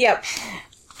 Yep.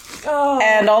 Oh.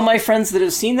 And all my friends that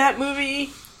have seen that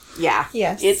movie... Yeah.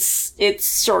 Yes.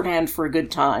 It's shorthand for a good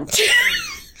time.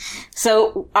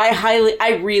 So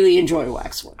I really enjoy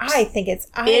Waxworks. I think it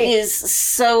is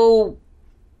so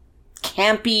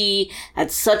campy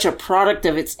and such a product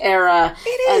of its era. It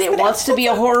is, and it wants to be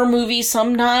a horror movie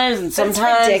sometimes, and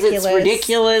sometimes it's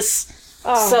ridiculous.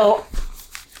 Oh. So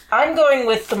I'm going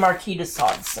with the Marquis de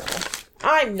Sade story.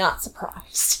 I'm not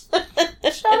surprised.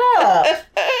 Shut up.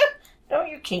 Don't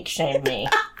you kink shame me.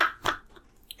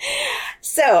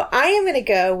 So I am going to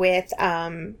go with, I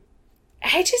don't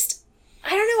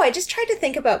know. I just tried to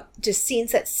think about just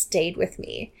scenes that stayed with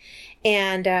me.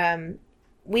 And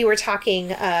we were talking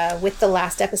with the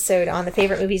last episode on the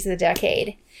favorite movies of the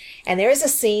decade. And there is a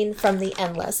scene from The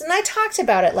Endless. And I talked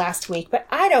about it last week, but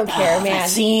I don't care, man. That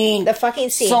scene. The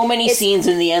fucking scene. So many scenes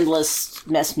in The Endless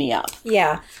mess me up.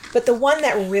 Yeah. But the one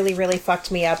that really, really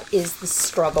fucked me up is The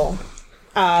Struggle.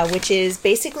 Which is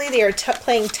basically they are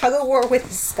playing tug-of-war with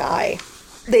the sky.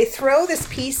 They throw this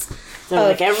piece They're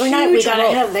like, every night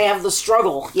they have the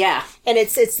struggle. Yeah. And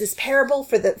it's this parable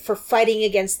for fighting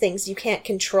against things you can't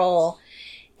control.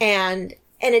 And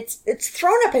it's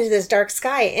thrown up into this dark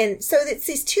sky. And so it's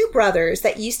these two brothers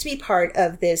that used to be part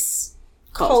of this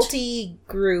culty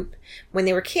group when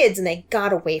they were kids, and they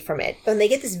got away from it. And they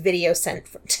get this video sent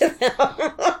to them.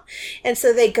 And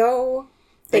so they go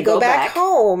back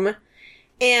home.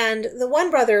 And the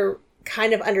one brother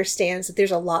kind of understands that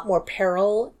there's a lot more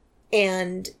peril,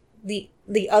 and the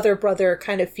other brother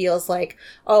kind of feels like,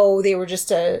 oh, they were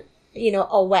just a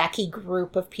wacky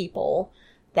group of people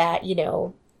that,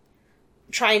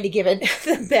 trying to give it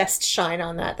the best shine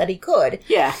on that he could.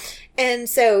 Yeah. And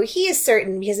so he is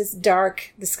certain, because it's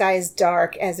dark, the sky is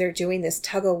dark as they're doing this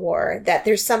tug-of-war, that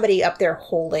there's somebody up there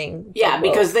holding the rope.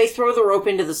 Because they throw the rope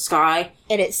into the sky.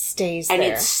 And it stays there. And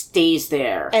it stays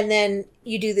there. And then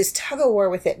you do this tug-of-war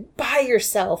with it by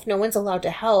yourself. No one's allowed to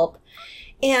help.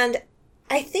 And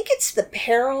I think it's the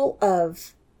peril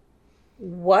of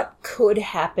what could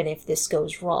happen if this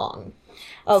goes wrong.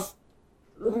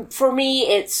 For me,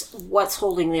 it's what's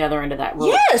holding the other end of that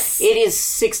rope. Yes! It is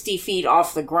 60 feet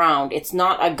off the ground. It's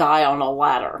not a guy on a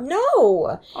ladder.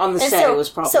 No! On the set, it was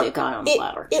probably a guy on the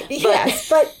ladder. Yes,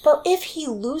 but if he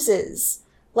loses,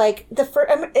 like,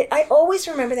 I always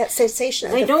remember that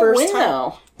sensation of the first time. They don't win,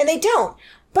 though. And they don't.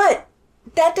 But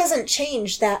that doesn't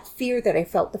change that fear that I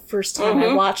felt the first time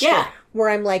I watched it, where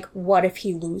I'm like, what if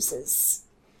he loses?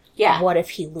 Yeah. What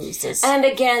if he loses? And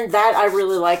again, that I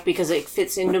really like because it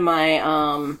fits into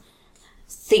my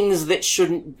things that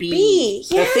shouldn't be.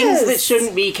 The things that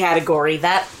shouldn't be category.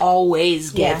 That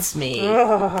always gets me.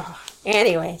 Ugh.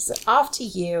 Anyways, off to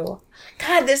you.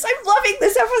 God, I'm loving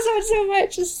this episode so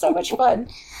much. It's so much fun.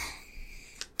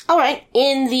 All right.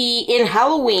 In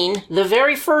Halloween, the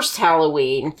very first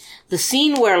Halloween, the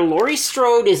scene where Laurie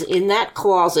Strode is in that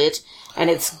closet, and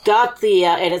it's got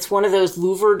and it's one of those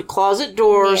louvered closet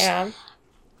doors. Yeah.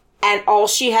 And all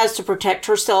she has to protect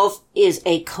herself is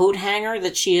a coat hanger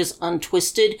that she has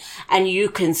untwisted, and you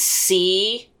can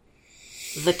see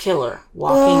the killer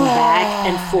walking back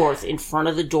and forth in front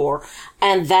of the door.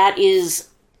 And that is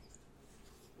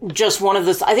just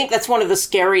I think that's one of the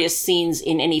scariest scenes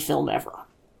in any film ever.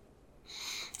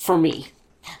 For me.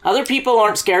 Other people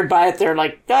aren't scared by it. They're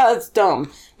like, it's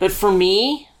dumb. But for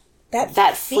me,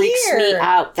 that freaks me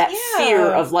out. That fear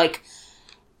of like,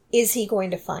 is he going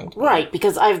to find me? Right,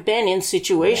 because I've been in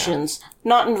situations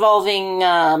not involving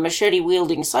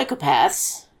machete-wielding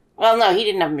psychopaths. Well, no, he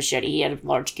didn't have a machete. He had a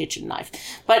large kitchen knife.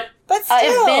 But still,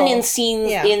 I've been in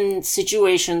scenes, in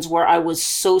situations where I was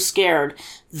so scared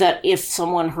that if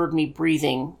someone heard me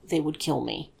breathing, they would kill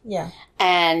me. Yeah.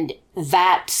 And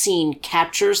that scene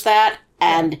captures that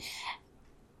and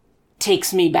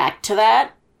takes me back to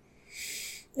that.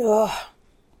 Ugh.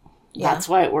 That's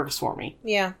why it works for me.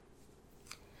 Yeah.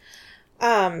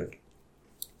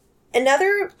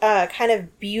 Another kind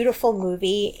of beautiful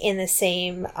movie in the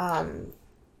same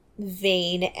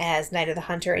vein as Night of the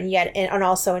Hunter, and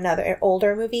also another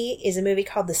older movie is a movie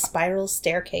called The Spiral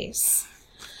Staircase.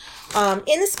 In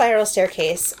The Spiral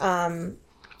Staircase, I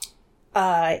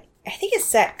think it's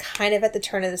set kind of at the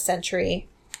turn of the century.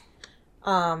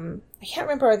 I can't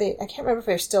remember if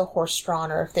they're still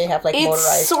horse-drawn or if they have like motorized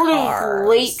cars. It's sort of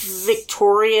late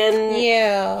Victorian.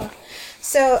 Yeah.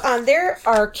 So there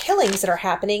are killings that are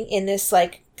happening in this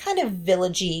like kind of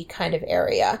villagey kind of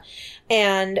area,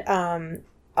 and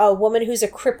a woman who's a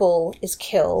cripple is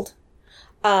killed,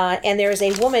 and there is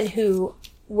a woman who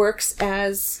works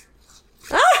as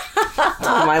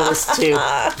on my list too.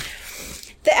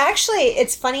 Actually,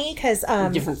 it's funny because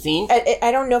different scene.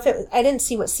 I don't know if I didn't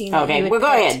see what scene. Okay, well,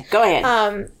 go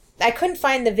ahead. I couldn't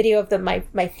find the video of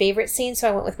my favorite scene, so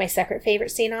I went with my second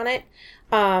favorite scene on it.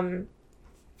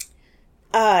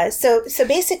 So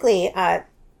basically,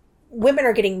 women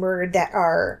are getting murdered that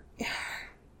are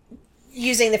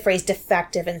using the phrase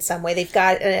defective in some way. They've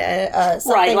got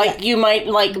something right, like you might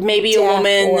maybe a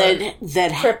woman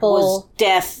that cripple, was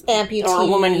deaf, amputee, or a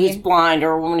woman who's blind,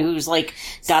 or a woman who's like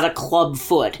got a club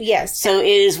foot. Yes. So it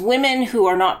is women who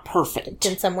are not perfect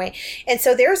in some way. And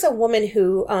so there's a woman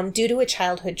who, due to a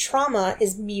childhood trauma,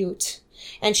 is mute,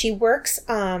 and she works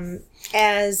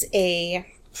as a.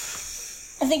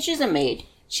 I think she's a maid.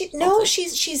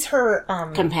 She's her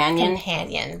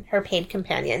companion, her paid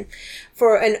companion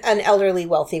for an elderly,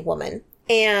 wealthy woman,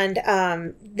 and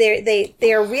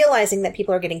they are realizing that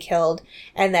people are getting killed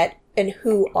and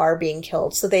who are being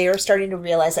killed. So they are starting to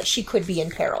realize that she could be in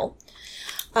peril.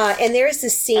 And there is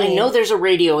this scene. I know there's a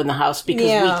radio in the house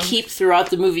because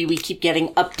throughout the movie, we keep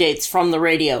getting updates from the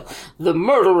radio. The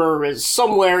murderer is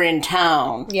somewhere in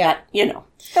town. Yeah,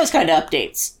 those kind of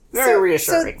updates. Very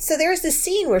reassuring. So there's this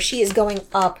scene where she is going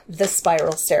up the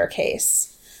spiral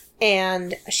staircase,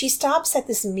 and she stops at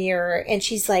this mirror, and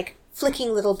she's like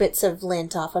flicking little bits of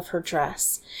lint off of her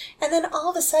dress. And then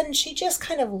all of a sudden, she just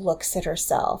kind of looks at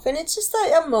herself, and it's just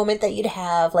a moment that you'd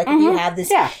have, like if you had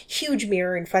this huge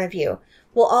mirror in front of you.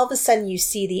 Well, all of a sudden, you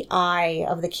see the eye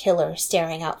of the killer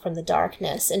staring out from the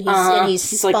darkness, and he's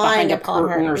spying like behind upon a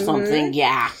curtain her or something.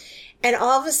 Yeah, and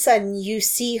all of a sudden, you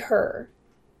see her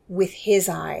with his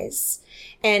eyes,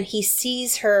 and he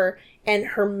sees her, and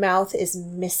her mouth is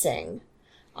missing,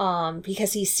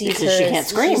 because he sees her. She can't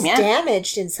scream. She's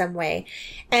damaged in some way,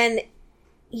 and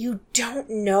you don't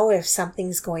know if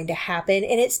something's going to happen,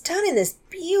 and it's done in this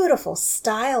beautiful,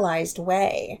 stylized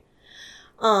way.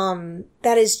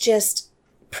 That is just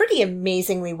pretty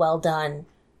amazingly well done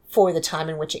for the time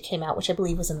in which it came out, which I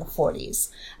believe was in the 40s.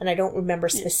 And I don't remember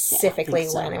specifically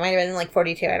when. It might have been like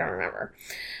 42, I don't remember.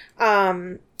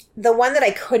 The one that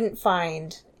I couldn't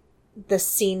find the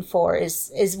scene for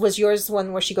was yours the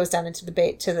one where she goes down into the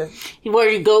bay to the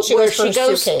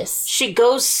she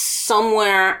goes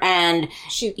somewhere and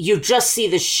you just see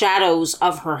the shadows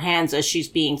of her hands as she's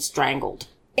being strangled.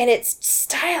 And it's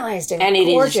stylized and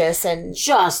gorgeous and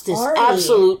just this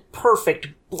absolute perfect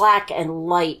black and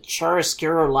light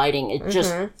chiaroscuro lighting. It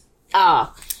just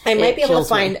I might be able to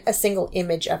find a single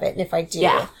image of it, and if I do,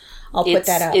 I'll put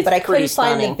that up. But I couldn't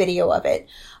find the video of it.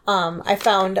 I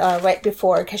found right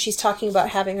before, because she's talking about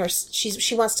having her.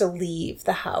 She wants to leave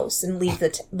the house and leave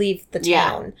the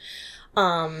town.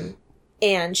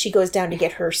 And she goes down to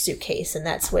get her suitcase, and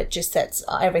that's what just sets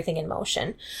everything in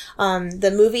motion.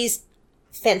 The movie's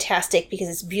fantastic because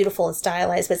it's beautiful and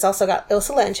stylized, but it's also got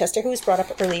Ilsa Lanchester, who was brought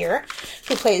up earlier,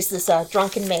 who plays this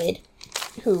drunken maid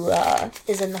who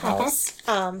is in the house.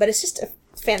 But it's just a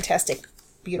fantastic,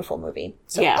 beautiful movie.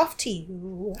 So off to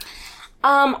you.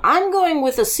 I'm going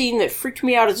with a scene that freaked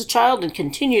me out as a child and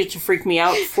continues to freak me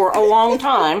out for a long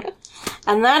time.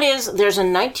 And that is, there's a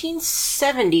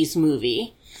 1970s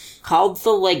movie called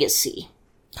The Legacy.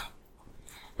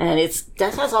 And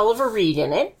that has Oliver Reed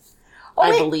in it,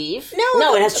 I believe.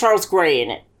 No, it has Charles Gray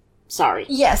in it. Sorry.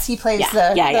 Yes, he plays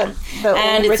the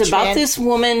and it's about this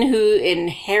woman who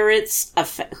inherits,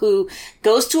 who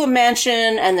goes to a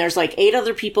mansion, and there's like 8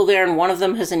 other people there, and one of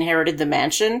them has inherited the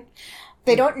mansion.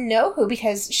 They don't know who,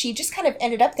 because she just kind of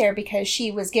ended up there because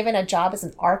she was given a job as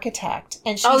an architect.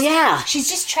 And she's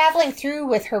just traveling through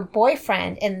with her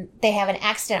boyfriend, and they have an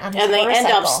accident on his motorcycle. And they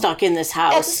end up stuck in this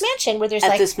house. At this mansion where there's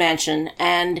this mansion.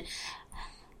 And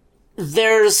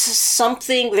there's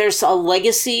a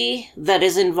legacy that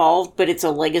is involved, but it's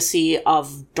a legacy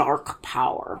of dark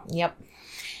power. Yep.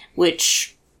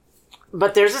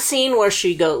 But there's a scene where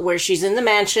she's in the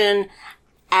mansion,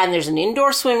 and there's an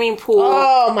indoor swimming pool,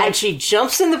 and she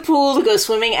jumps in the pool to go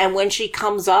swimming, and when she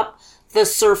comes up, the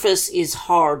surface is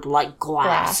hard like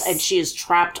glass. And she is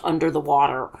trapped under the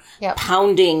water,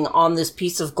 pounding on this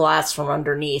piece of glass from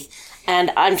underneath.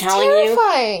 And I'm telling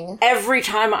you, every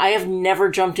time I have never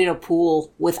jumped in a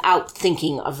pool without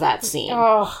thinking of that scene.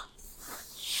 Oh.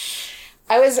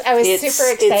 I was super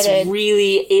excited.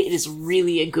 It is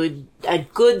really a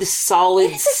good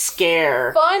solid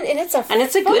scare. Fun, and it's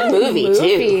a good movie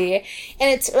too. And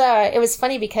it was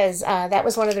funny because that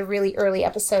was one of the really early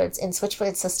episodes in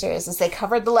Switchblade Sisters, as they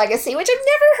covered The Legacy, which I've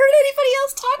never heard anybody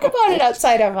else talk about it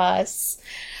outside of us.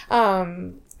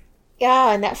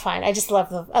 Yeah, and that's fine. I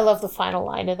love the final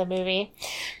line of the movie.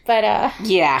 But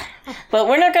but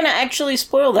we're not going to actually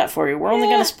spoil that for you. We're only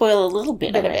going to spoil a little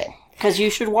bit of it. Because you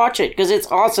should watch it, because it's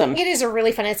awesome. It is a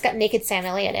really fun. It's got naked Sam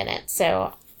Elliott in it,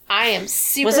 so I am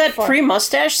super. Was that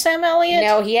pre-mustache Sam Elliott?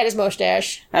 No, he had his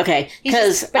mustache. Okay,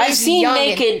 because I've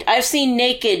seen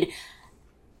naked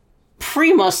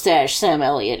pre-mustache Sam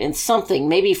Elliott in something,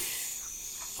 maybe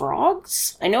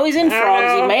Frogs. I know he's in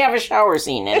Frogs. He may have a shower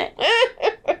scene in it.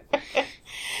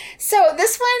 So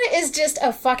this one is just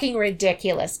a fucking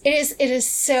ridiculous. It is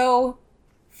so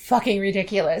fucking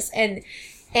ridiculous, and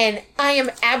I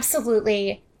am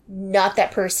absolutely not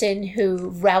that person who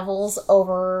revels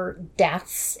over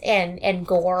deaths and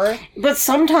gore. But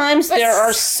sometimes there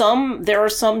are some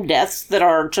deaths that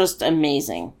are just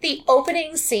amazing. The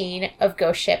opening scene of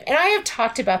Ghost Ship, and I have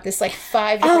talked about this like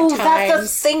 5 different times. Oh, that's the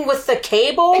thing with the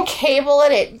cable? The cable,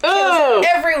 and it kills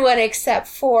everyone except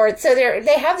for... So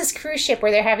they have this cruise ship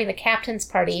where they're having the captain's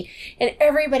party, and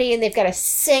they've got a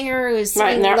singer who's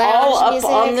singing and they're all up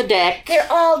on the deck. They're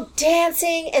all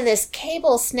dancing, and this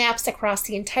cable snaps across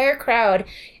the entire crowd,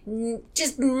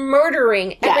 just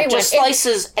murdering everyone. Just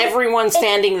slices everyone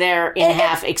standing there in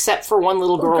half, except for one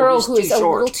little girl who's a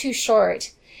little too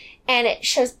short. And it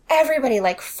shows everybody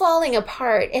like falling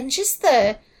apart, and just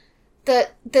the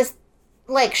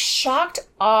like shocked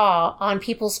awe on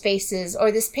people's faces,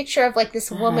 or this picture of like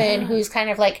this woman who's kind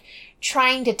of like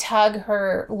trying to tug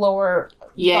her lower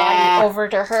body over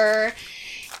to her,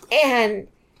 and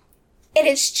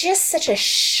it's just such a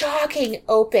shocking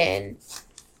open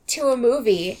to a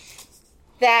movie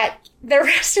that the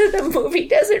rest of the movie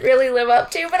doesn't really live up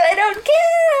to, but I don't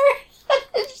care.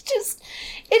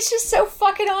 It's just so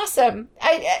fucking awesome.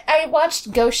 I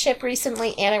watched Ghost Ship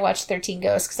recently, and I watched 13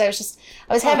 Ghosts, because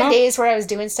I was having days where I was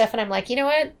doing stuff, and I'm like, you know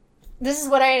what? This is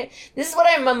what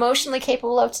I'm emotionally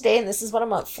capable of today, and this is what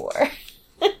I'm up for.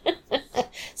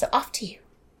 So off to you.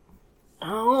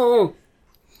 Oh.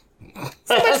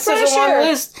 That's such a long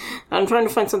list. I'm trying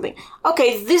to find something.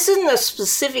 Okay, this isn't a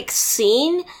specific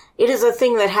scene. It is a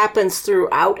thing that happens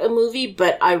throughout a movie,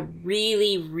 but I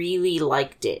really, really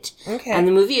liked it. Okay. And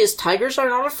the movie is Tigers Are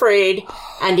Not Afraid,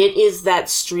 and it is that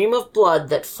stream of blood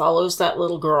that follows that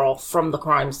little girl from the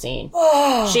crime scene.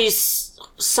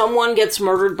 Someone gets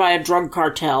murdered by a drug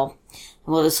cartel.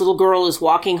 Well, this little girl is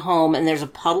walking home, and there's a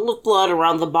puddle of blood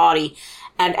around the body,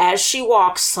 and as she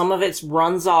walks, some of it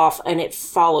runs off, and it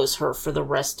follows her for the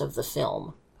rest of the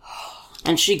film.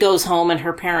 And she goes home, and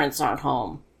her parents aren't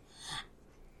home.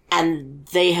 And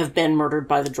they have been murdered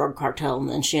by the drug cartel, and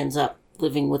then she ends up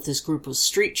living with this group of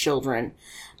street children.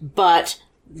 But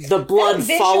the blood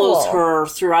follows her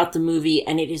throughout the movie,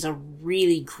 and it is a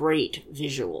really great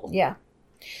visual. Yeah.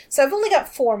 So I've only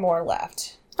got 4 more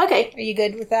left. Okay. Are you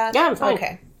good with that? Yeah, I'm fine.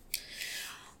 Okay.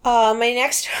 My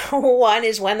next one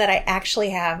is one that I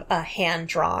actually have a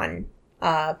hand-drawn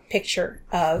picture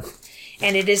of,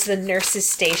 and it is the nurse's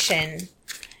station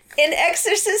in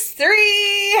Exorcist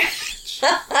 3!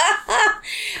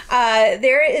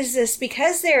 There is this,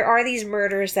 because there are these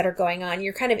murders that are going on,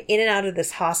 you're kind of in and out of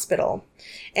this hospital.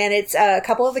 And it's a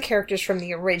couple of the characters from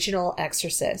the original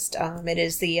Exorcist. It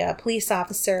is the police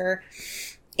officer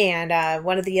and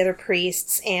one of the other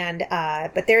priests. And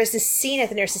but there is this scene at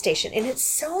the nurse's station, and it's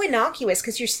so innocuous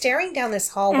because you're staring down this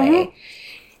hallway.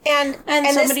 And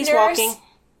somebody's walking.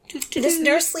 This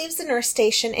nurse leaves the nurse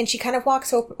station, and she kind of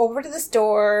walks over to this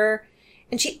door.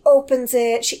 And she opens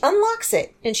it, she unlocks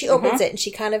it, and she opens it, and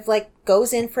she kind of, like,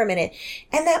 goes in for a minute.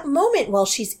 And that moment while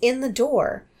she's in the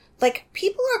door, like,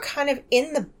 people are kind of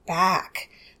in the back.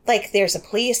 Like, there's a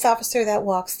police officer that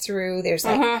walks through, there's,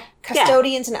 like,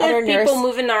 custodians and other nurses. People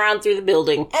moving around through the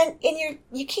building. And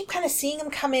you keep kind of seeing them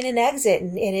come in and exit,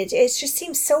 and it just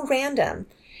seems so random.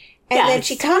 And then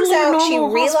she comes out, she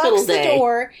relocks the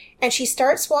door, and she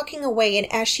starts walking away,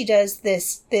 and as she does,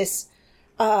 this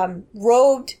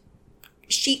robed,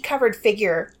 sheet-covered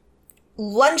figure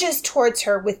lunges towards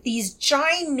her with these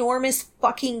ginormous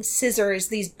fucking scissors,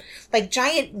 these, like,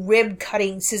 giant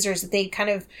rib-cutting scissors that they kind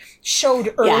of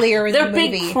showed earlier in the movie.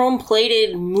 They're big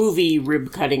chrome-plated movie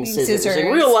rib-cutting scissors.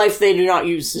 In real life, they do not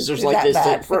use scissors like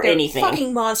this for anything. They're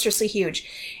fucking monstrously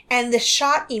huge. And the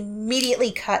shot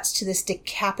immediately cuts to this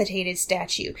decapitated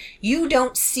statue. You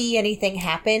don't see anything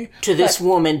happen to this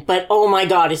woman, but oh my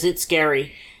god, is it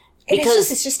scary.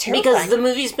 Because it's just terrifying. Because the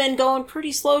movie's been going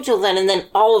pretty slow till then, and then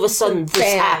all of a sudden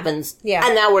this happens. Yeah.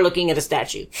 And now we're looking at a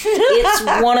statue.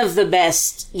 It's one of the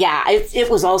best. Yeah, it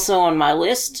was also on my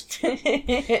list.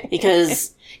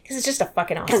 Because it's just a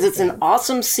fucking awesome Because it's an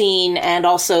awesome scene, and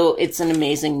also it's an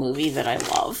amazing movie that I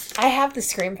love. I have the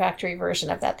Scream Factory version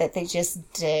of that they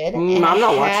just did. I'm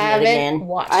not watching it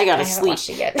again. I gotta sleep.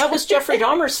 That was Jeffrey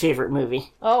Dahmer's favorite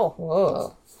movie. Oh,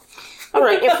 whoa. All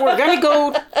right, if we're going to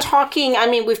go talking, I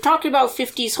mean, we've talked about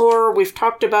 50s horror, we've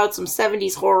talked about some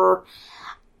 70s horror.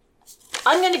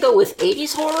 I'm going to go with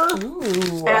 80s horror.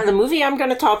 Ooh. And the movie I'm going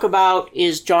to talk about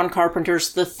is John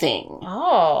Carpenter's The Thing.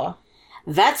 Oh.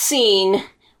 That scene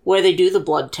where they do the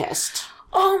blood test.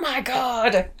 Oh my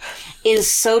god.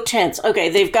 Is so tense. Okay,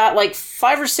 they've got like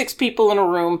 5 or 6 people in a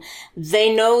room.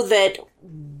 They know that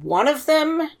one of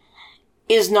them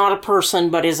is not a person,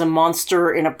 but is a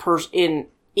monster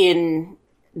in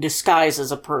disguise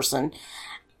as a person.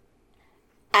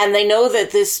 And they know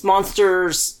that this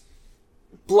monster's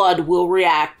blood will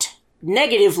react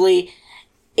negatively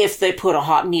if they put a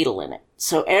hot needle in it.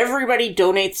 So everybody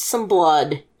donates some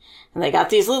blood, and they got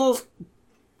these little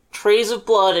trays of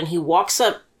blood, and he walks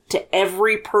up to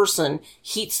every person,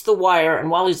 heats the wire, and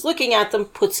while he's looking at them,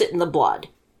 puts it in the blood.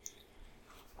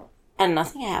 And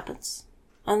nothing happens.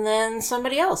 And then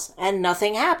somebody else, and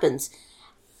nothing happens.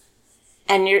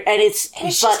 And it's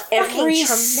just fucking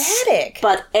traumatic.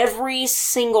 But every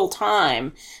single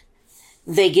time,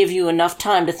 they give you enough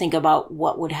time to think about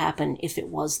what would happen if it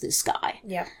was this guy.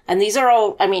 Yeah. And these are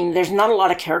all, I mean, there's not a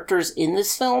lot of characters in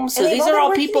this film, so these are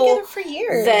all people for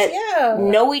years. that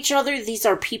know each other. These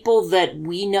are people that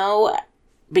we know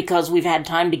because we've had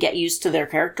time to get used to their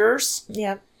characters.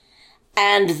 Yeah.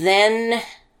 And then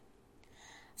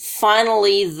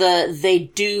finally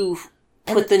they do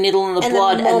put the needle in the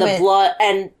blood,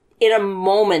 and in a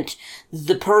moment,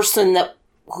 the person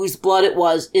whose blood it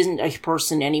was isn't a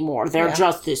person anymore. They're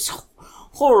just this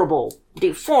horrible,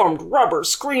 deformed, rubber,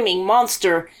 screaming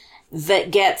monster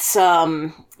that gets,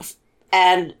 and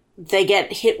they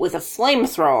get hit with a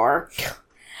flamethrower,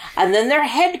 and then their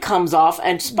head comes off,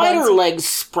 and spider legs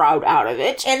sprout out of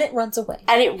it. And it runs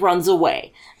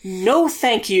away. No,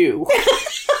 thank you.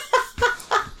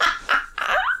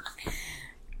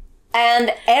 And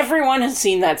And everyone has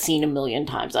seen that scene a million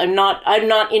times. I'm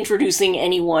not introducing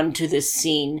anyone to this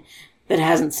scene that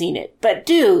hasn't seen it. But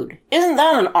dude, isn't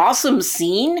that an awesome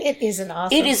scene? It is an awesome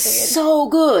scene. It is so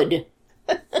good.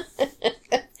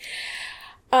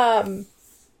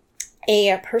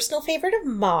 A personal favorite of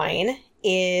mine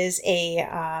is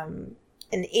an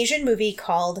Asian movie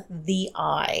called The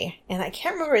Eye. And I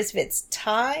can't remember if it's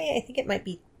Thai. I think it might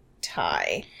be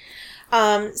Thai.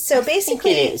 So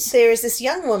basically, there's this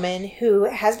young woman who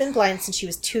has been blind since she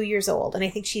was 2 years old. And I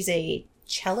think she's a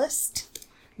cellist,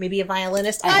 maybe a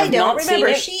violinist. I don't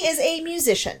remember. She is a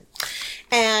musician.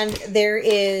 And there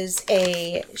is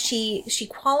she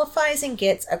qualifies and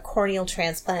gets a corneal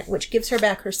transplant, which gives her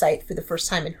back her sight for the first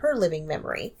time in her living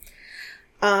memory.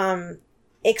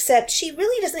 Except she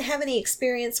really doesn't have any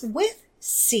experience with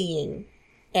seeing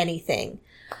anything.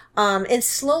 And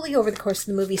slowly over the course of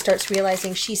the movie starts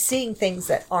realizing she's seeing things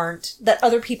that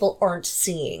other people aren't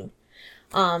seeing.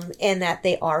 And that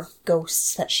they are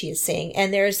ghosts that she is seeing.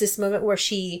 And there's this moment where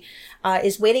she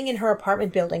is waiting in her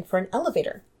apartment building for an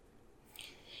elevator.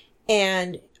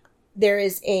 And there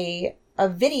is a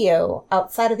video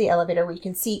outside of the elevator where you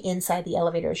can see inside the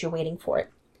elevator as you're waiting for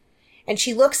it. And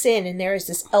she looks in and there is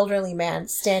this elderly man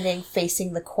standing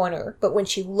facing the corner. But when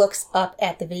she looks up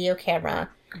at the video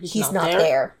camera, he's not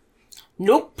there.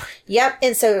 Nope. Yep.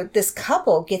 And so this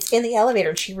couple gets in the elevator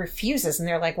and she refuses. And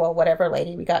they're like, well, whatever,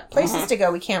 lady. We got places to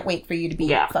go. We can't wait for you to be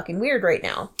fucking weird right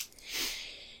now.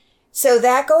 So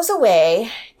that goes away.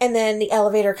 And then the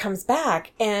elevator comes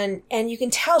back. And you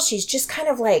can tell she's just kind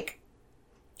of like...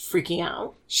 freaking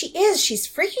out. She is. She's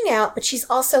freaking out. But she's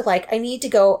also like, I need to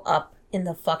go up in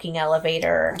the fucking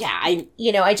elevator. Yeah. I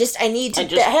need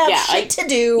to have shit to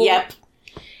do. Yep.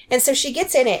 And so she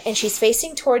gets in it and she's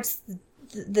facing towards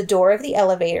the door of the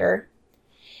elevator,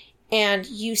 and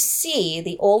you see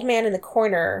the old man in the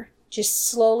corner just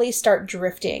slowly start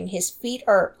drifting. His feet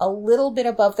are a little bit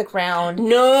above the ground.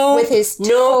 No. With his toes.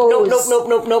 Nope.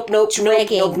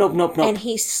 And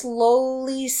he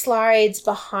slowly slides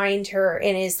behind her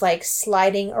and is like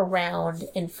sliding around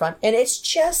in front. And it's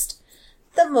just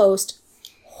the most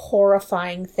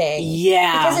horrifying thing.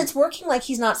 Yeah. Because it's working like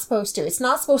he's not supposed to. It's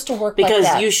not supposed to work like that.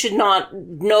 Because you should not...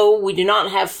 No, we do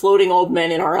not have floating old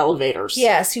men in our elevators.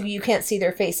 Yes, who you can't see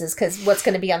their faces because what's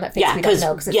going to be on that face we don't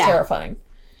know because it's terrifying.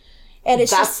 And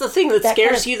it's That's the thing that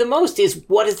scares you the most is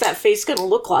what is that face going to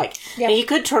look like? Yeah. And he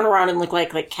could turn around and look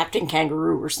like Captain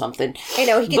Kangaroo or something. I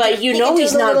know. But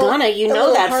he's not gonna. You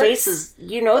know that face is...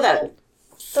 You know that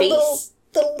face...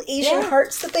 Little Asian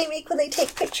hearts that they make when they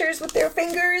take pictures with their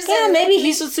fingers. Yeah, maybe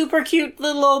he's a super cute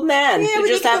little old man who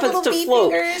just happens to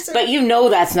float. But you know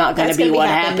that's not going to be what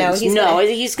happens. No,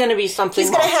 he's going to to be something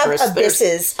monstrous. He's going to have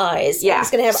Abyss's eyes. Yeah. He's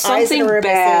going to have something eyes in her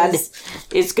bad abysses.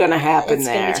 is going to happen it's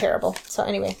there. It's going to be terrible. So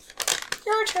anyway,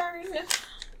 your turn.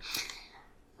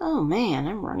 Oh man,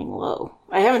 I'm running low.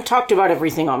 I haven't talked about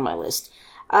everything on my list.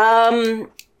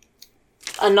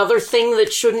 Another thing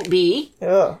that shouldn't be,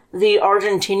 the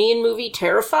Argentinian movie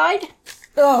Terrified.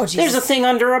 Oh, Jesus. There's a thing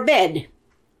under a bed.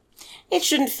 It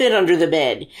shouldn't fit under the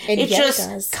bed. And it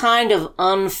just kind of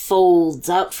unfolds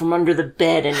out from under the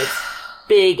bed, and it's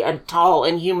big and tall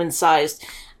and human-sized.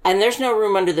 And there's no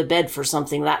room under the bed for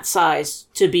something that size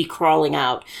to be crawling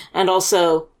out. And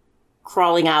also,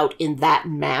 crawling out in that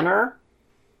manner.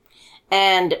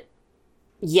 And,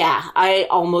 yeah, I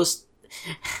almost...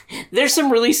 There's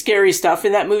some really scary stuff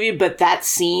in that movie, but that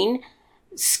scene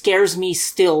scares me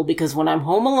still because when I'm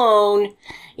home alone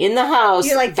in the house,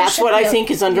 that's what I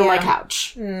think is under my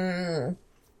couch. I'm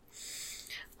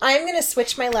going to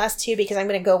switch my last two because I'm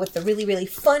going to go with the really, really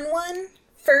fun one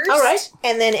first. All right.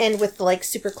 And then end with the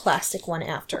super classic one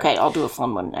after. Okay, I'll do a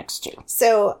fun one next too.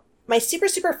 So my super,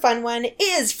 super fun one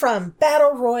is from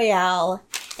Battle Royale.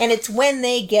 And it's when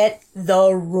they get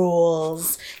the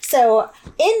rules. So,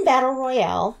 in Battle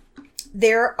Royale,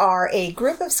 there are a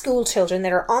group of school children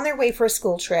that are on their way for a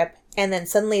school trip, and then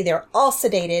suddenly they're all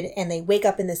sedated, and they wake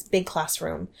up in this big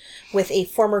classroom with a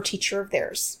former teacher of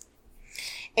theirs.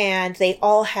 And they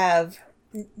all have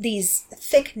these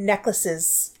thick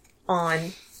necklaces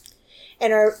on,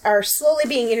 and are slowly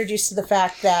being introduced to the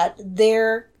fact that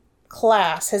their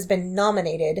class has been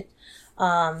nominated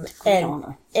that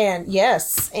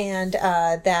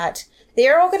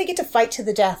they're all going to get to fight to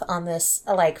the death on this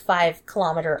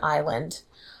 5-kilometer island.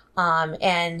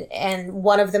 And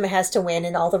one of them has to win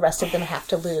and all the rest of them have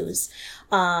to lose.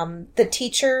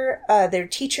 Their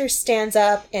teacher stands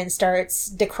up and starts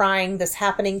decrying this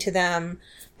happening to them,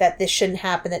 that this shouldn't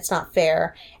happen, that's not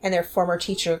fair. And their former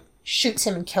teacher shoots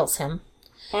him and kills him.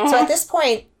 So at this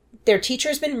point, their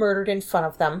teacher's been murdered in front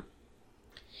of them.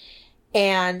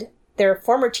 And their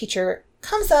former teacher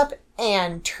comes up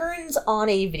and turns on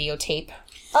a videotape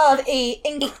of a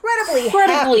incredibly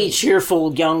happy,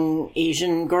 cheerful young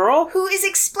Asian girl who is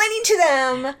explaining to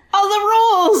them the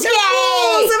rules of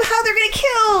how they're going to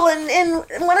kill,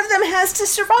 and one of them has to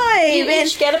survive. You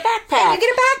each get a backpack. And you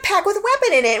get a backpack with a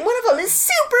weapon in it, and one of them is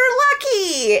super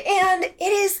lucky, and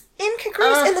it is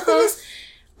incongruous. And the thing is,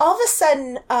 all of a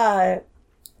sudden,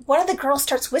 one of the girls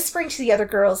starts whispering to the other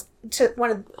girls, to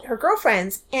one of her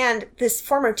girlfriends, and this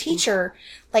former teacher,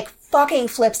 like, fucking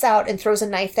flips out and throws a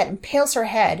knife that impales her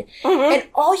head. And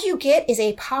all you get is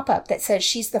a pop-up that says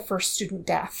she's the first student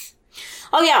death.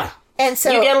 Oh, yeah. And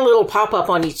so you get a little pop-up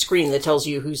on each screen that tells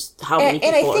you how many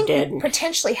people are dead. And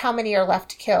potentially how many are left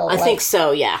to kill. I think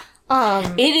so, yeah.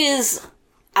 It is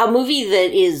a movie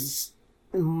that is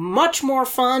much more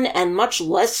fun and much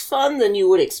less fun than you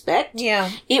would expect.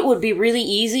 Yeah. It would be really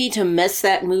easy to mess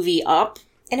that movie up.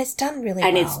 And it's done really well.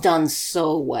 And it's done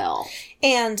so well.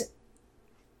 And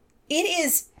it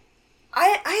is...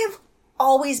 I have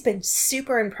always been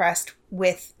super impressed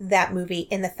with that movie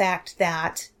in the fact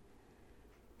that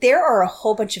there are a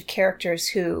whole bunch of characters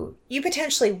who you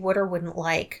potentially would or wouldn't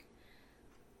like.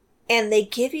 And they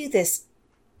give you this...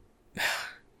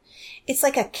 It's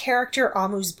like a character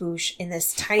amuse-bouche in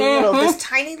this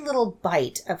tiny little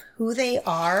bite of who they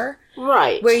are.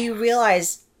 Right. Where you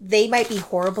realize they might be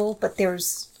horrible, but they've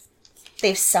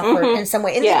suffered in some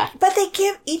way. And but they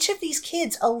give each of these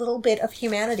kids a little bit of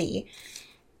humanity.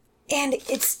 And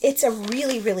it's a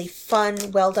really, really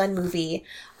fun, well done movie.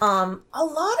 A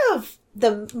lot of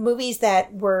the movies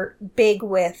that were big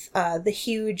with the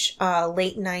huge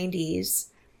late 90s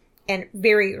and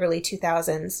very early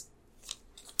 2000s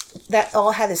that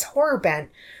all had this horror bent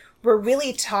were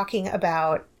really talking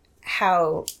about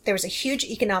how there was a huge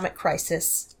economic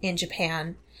crisis in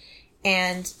Japan,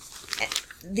 and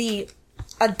the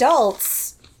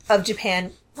adults of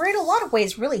Japan were in a lot of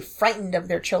ways really frightened of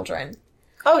their children.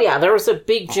 Oh yeah, there was a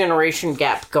big generation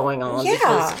gap going on.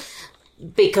 Yeah.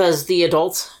 Because the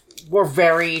adults were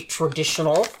very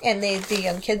traditional. And the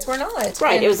young kids were not.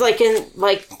 Right. And it was like in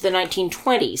the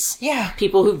 1920s. Yeah.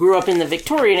 People who grew up in the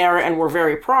Victorian era and were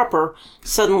very proper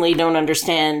suddenly don't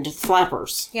understand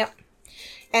flappers. Yep.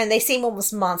 And they seem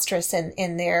almost monstrous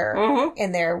in their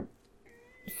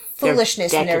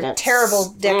foolishness and their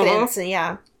terrible decadence.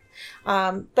 Yeah.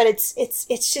 But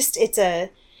it's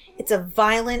a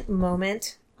violent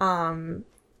moment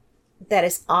that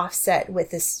is offset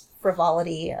with this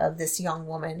frivolity of this young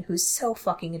woman who's so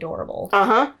fucking adorable.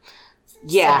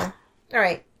 Yeah. So, all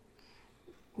right.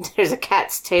 There's a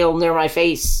cat's tail near my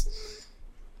face.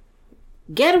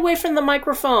 Get away from the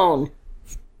microphone.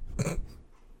 I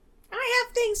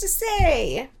have things to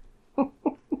say.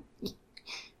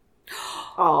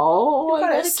 Oh,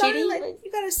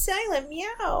 you got a silent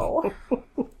meow.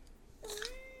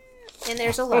 And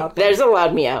there's a loud one. There's a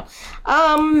loud meow.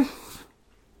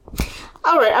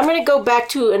 Alright, I'm going to go back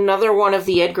to another one of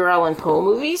the Edgar Allan Poe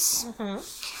movies.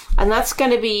 And that's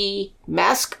going to be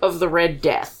Mask of the Red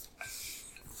Death.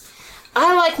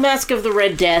 I like Mask of the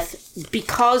Red Death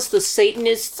because the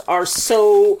Satanists are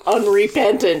so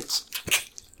unrepentant.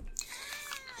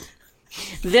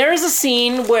 There's a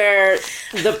scene where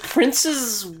the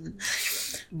prince's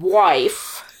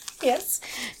wife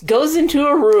goes into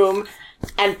a room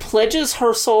and pledges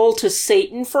her soul to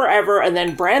Satan forever and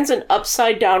then brands an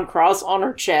upside-down cross on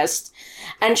her chest.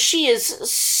 And she is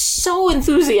so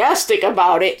enthusiastic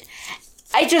about it.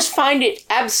 I just find it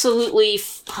absolutely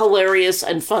hilarious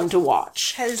and fun to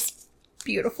watch. It's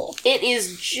beautiful. It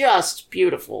is just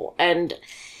beautiful. And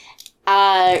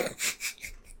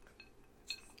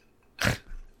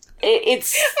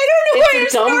it's a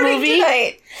dumb movie.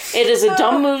 Tonight. It is a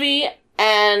dumb movie,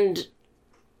 and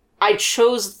I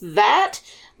chose that.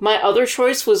 My other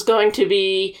choice was going to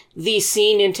be the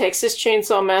scene in Texas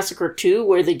Chainsaw Massacre 2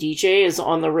 where the DJ is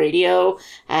on the radio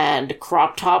and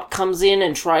Crop Top comes in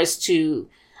and tries to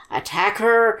attack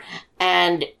her,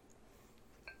 and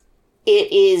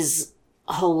it is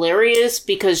hilarious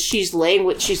because she's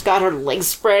got her legs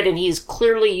spread and he's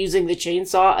clearly using the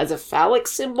chainsaw as a phallic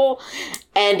symbol,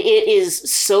 and it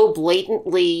is so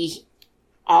blatantly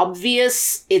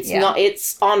obvious.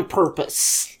 It's on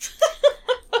purpose.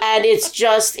 And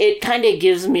it kind of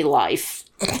gives me life,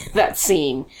 that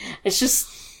scene. It's just,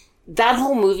 that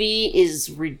whole movie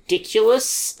is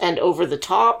ridiculous and over the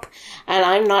top, and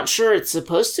I'm not sure it's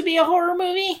supposed to be a horror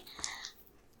movie.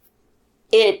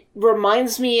 It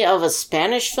reminds me of a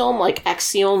Spanish film like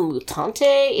Acción Mutante.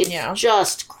 It's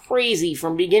just crazy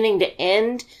from beginning to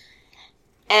end.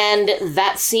 And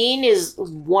that scene is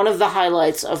one of the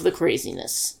highlights of the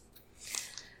craziness.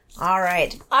 All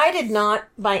right. I did not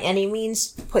by any means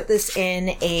put this in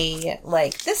a,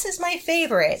 like, this is my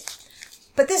favorite.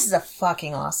 But this is a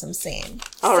fucking awesome scene.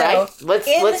 All right.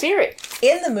 Let's hear it.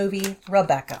 In the movie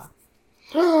Rebecca.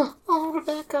 Oh,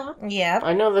 Rebecca. Yeah.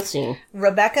 I know the scene.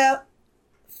 Rebecca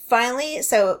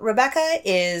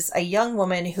is a young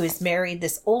woman who has married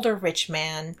this older rich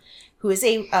man who is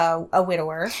a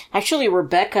widower. Actually,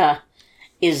 Rebecca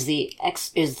is the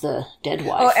dead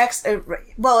wife.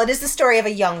 Well, it is the story of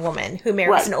a young woman who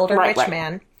marries an older rich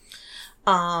man.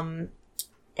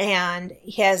 And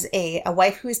he has a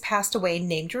wife who has passed away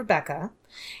named Rebecca.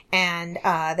 And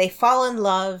they fall in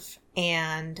love,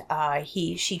 and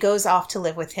she goes off to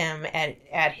live with him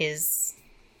at his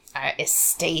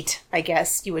estate, I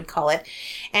guess you would call it.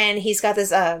 And he's got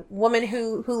this woman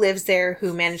who lives there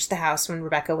who managed the house when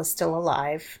Rebecca was still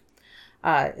alive.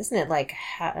 Isn't it like,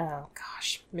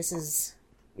 Mrs.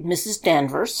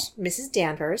 Danvers. Mrs.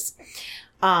 Danvers.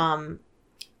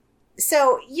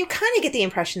 So you kind of get the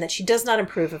impression that she does not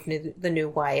approve of the new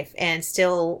wife and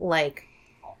still, like,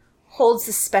 holds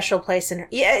a special place in her.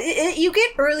 Yeah, you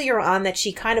get earlier on that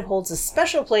she kind of holds a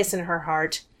special place in her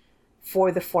heart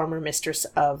for the former mistress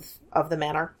of the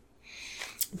manor.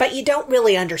 But you don't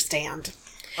really understand.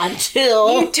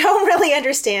 You don't really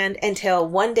understand until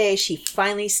one day she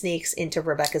finally sneaks into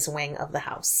Rebecca's wing of the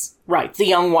house. Right, the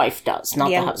young wife does, not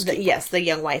the housekeeper. Yes, the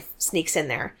young wife sneaks in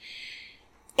there.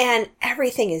 And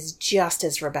everything is just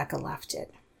as Rebecca left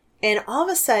it. And all of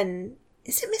a sudden,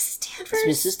 is it Mrs. Danvers?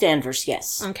 It's Mrs. Danvers,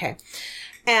 yes. Okay.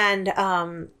 And,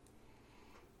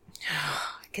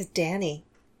 because Danny.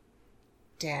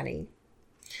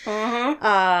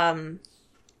 Mm-hmm.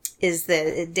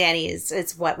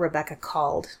 It's what Rebecca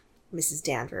called Mrs.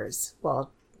 Danvers.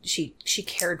 Well, she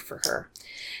cared for her.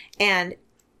 And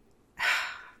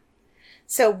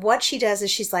so what she does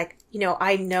is she's like,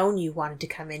 I've known you wanted to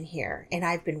come in here, and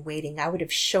I've been waiting. I would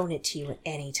have shown it to you at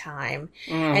any time.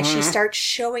 Mm-hmm. And she starts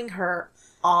showing her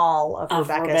all of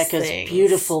Rebecca's things.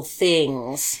 Beautiful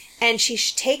things. And she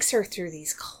takes her through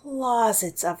these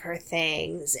closets of her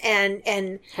things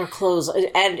and her clothes.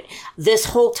 And this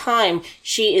whole time,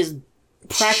 she is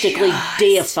practically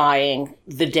deifying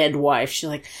the dead wife. She's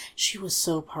like, she was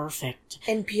so perfect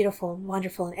and beautiful and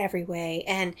wonderful in every way.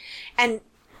 And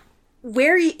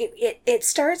where it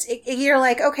starts, you're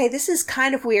like, okay, this is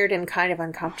kind of weird and kind of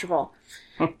uncomfortable.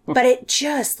 But it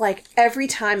just, like, every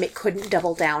time it couldn't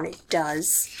double down, it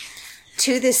does.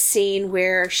 To this scene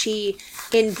where she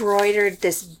embroidered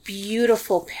this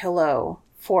beautiful pillow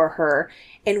for her,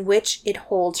 in which it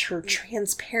holds her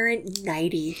transparent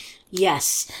nightie.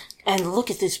 Yes. And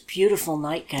look at this beautiful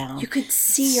nightgown. You could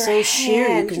see your hand. So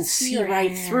sheer, you can see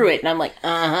right through it. And I'm like,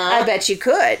 I bet you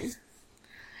could.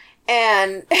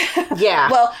 And yeah,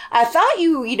 well, I thought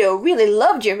you really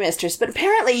loved your mistress, but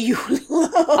apparently you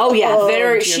love.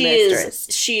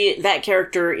 That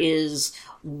character is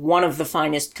one of the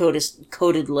finest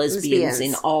coded lesbians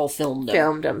in all filmdom.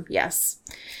 Filmdom, yes.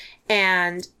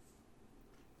 And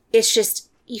it's just,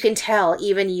 you can tell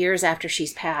even years after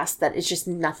she's passed that it's just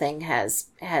nothing has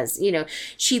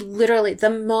she literally,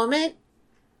 the moment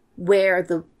where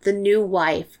the new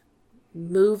wife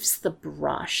moves the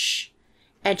brush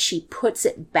and she puts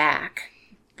it back,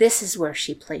 this is where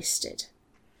she placed it.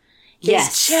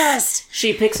 Yes.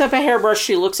 She picks up a hairbrush,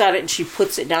 she looks at it, and she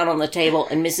puts it down on the table,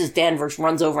 and Mrs. Danvers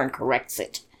runs over and corrects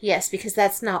it. Yes, because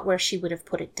that's not where she would have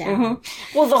put it down.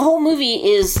 Mm-hmm. Well, the whole movie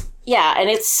is, and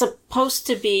it's supposed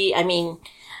to be,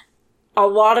 a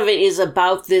lot of it is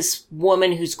about this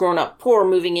woman who's grown up poor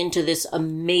moving into this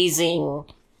amazing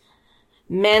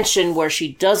mansion where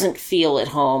she doesn't feel at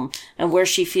home and where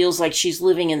she feels like she's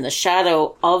living in the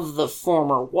shadow of the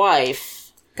former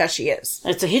wife. Because she is.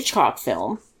 It's a Hitchcock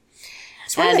film.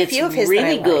 It's one of the few of his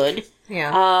really that I like. Good.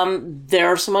 Yeah. There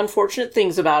are some unfortunate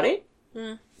things about it.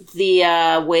 Mm.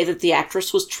 The way that the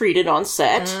actress was treated on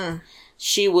set. Mm.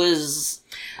 She was...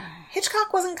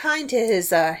 Hitchcock wasn't kind to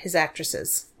his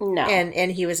actresses. No.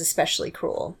 And he was especially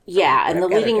cruel. Yeah, and the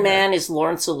leading man is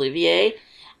Laurence Olivier.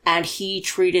 And he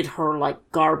treated her like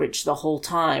garbage the whole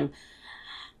time.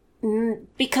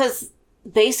 Because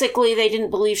basically they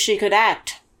didn't believe she could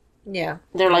act. Yeah.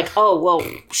 They're like, oh, well,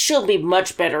 she'll be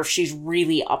much better if she's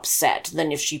really upset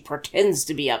than if she pretends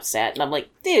to be upset. And I'm like,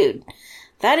 dude,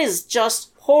 that is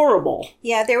just horrible.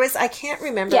 Yeah, I can't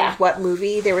remember what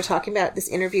movie they were talking about, this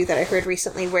interview that I heard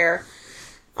recently where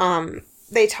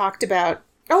they talked about,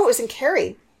 it was in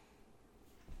Carrie,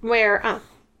 where...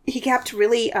 he kept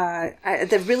really,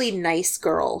 the really nice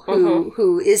girl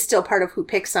who is still part of who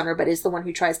picks on her, but is the one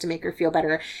who tries to make her feel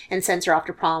better and sends her off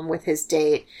to prom with his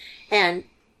date. And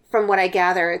from what I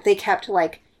gather, they kept,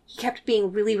 like, he kept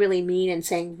being really, really mean and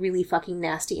saying really fucking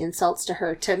nasty insults to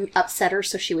her to upset her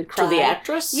so she would cry. To the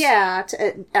actress? Yeah.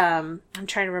 I'm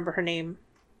trying to remember her name.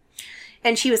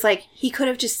 And she was like, he could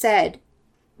have just said,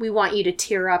 we want you to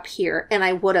tear up here. And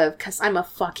I would have, because I'm a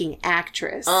fucking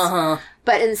actress. Uh-huh.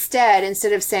 But instead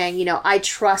of saying, you know, I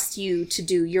trust you to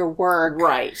do your work.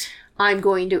 Right. I'm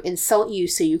going to insult you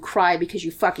so you cry because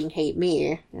you fucking hate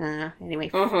me. Anyway.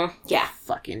 Mm-hmm. Yeah.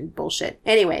 Fucking bullshit.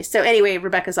 Anyway,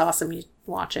 Rebecca's awesome. You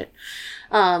watch it.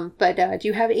 But do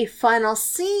you have a final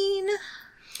scene?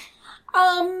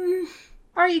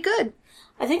 Are you good?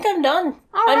 I think I'm done.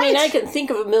 All right. I mean, I can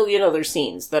think of a million other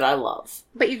scenes that I love.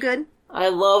 But you good? I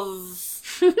love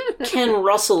Ken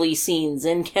Russell-y scenes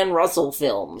in Ken Russell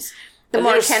films. The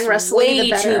more Ken Russell-y,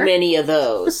 the better. Way too many of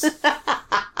those.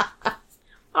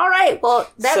 All right. Well,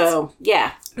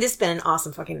 yeah. This has been an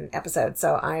awesome fucking episode,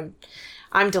 so I'm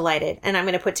delighted. And I'm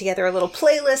going to put together a little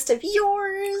playlist of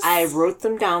yours. I wrote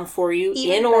them down for you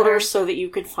in order so that you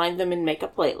could find them and make a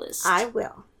playlist. I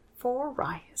will. For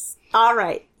Rias. All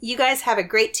right. You guys have a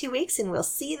great 2 weeks, and we'll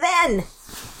see you then.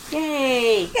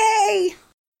 Yay. Yay.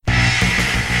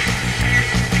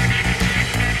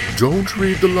 Don't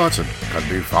Read the Latin can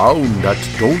be found at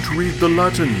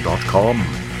don'treadthelatin.com,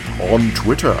 on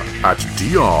Twitter at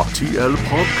DRTL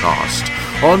Podcast,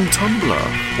 on Tumblr,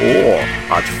 or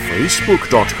at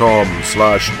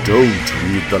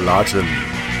facebook.com/don'treadthelatin.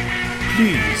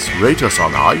 Please rate us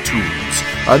on iTunes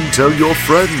and tell your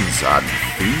friends and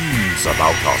thieves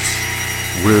about us.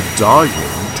 We're dying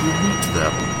to meet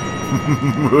them.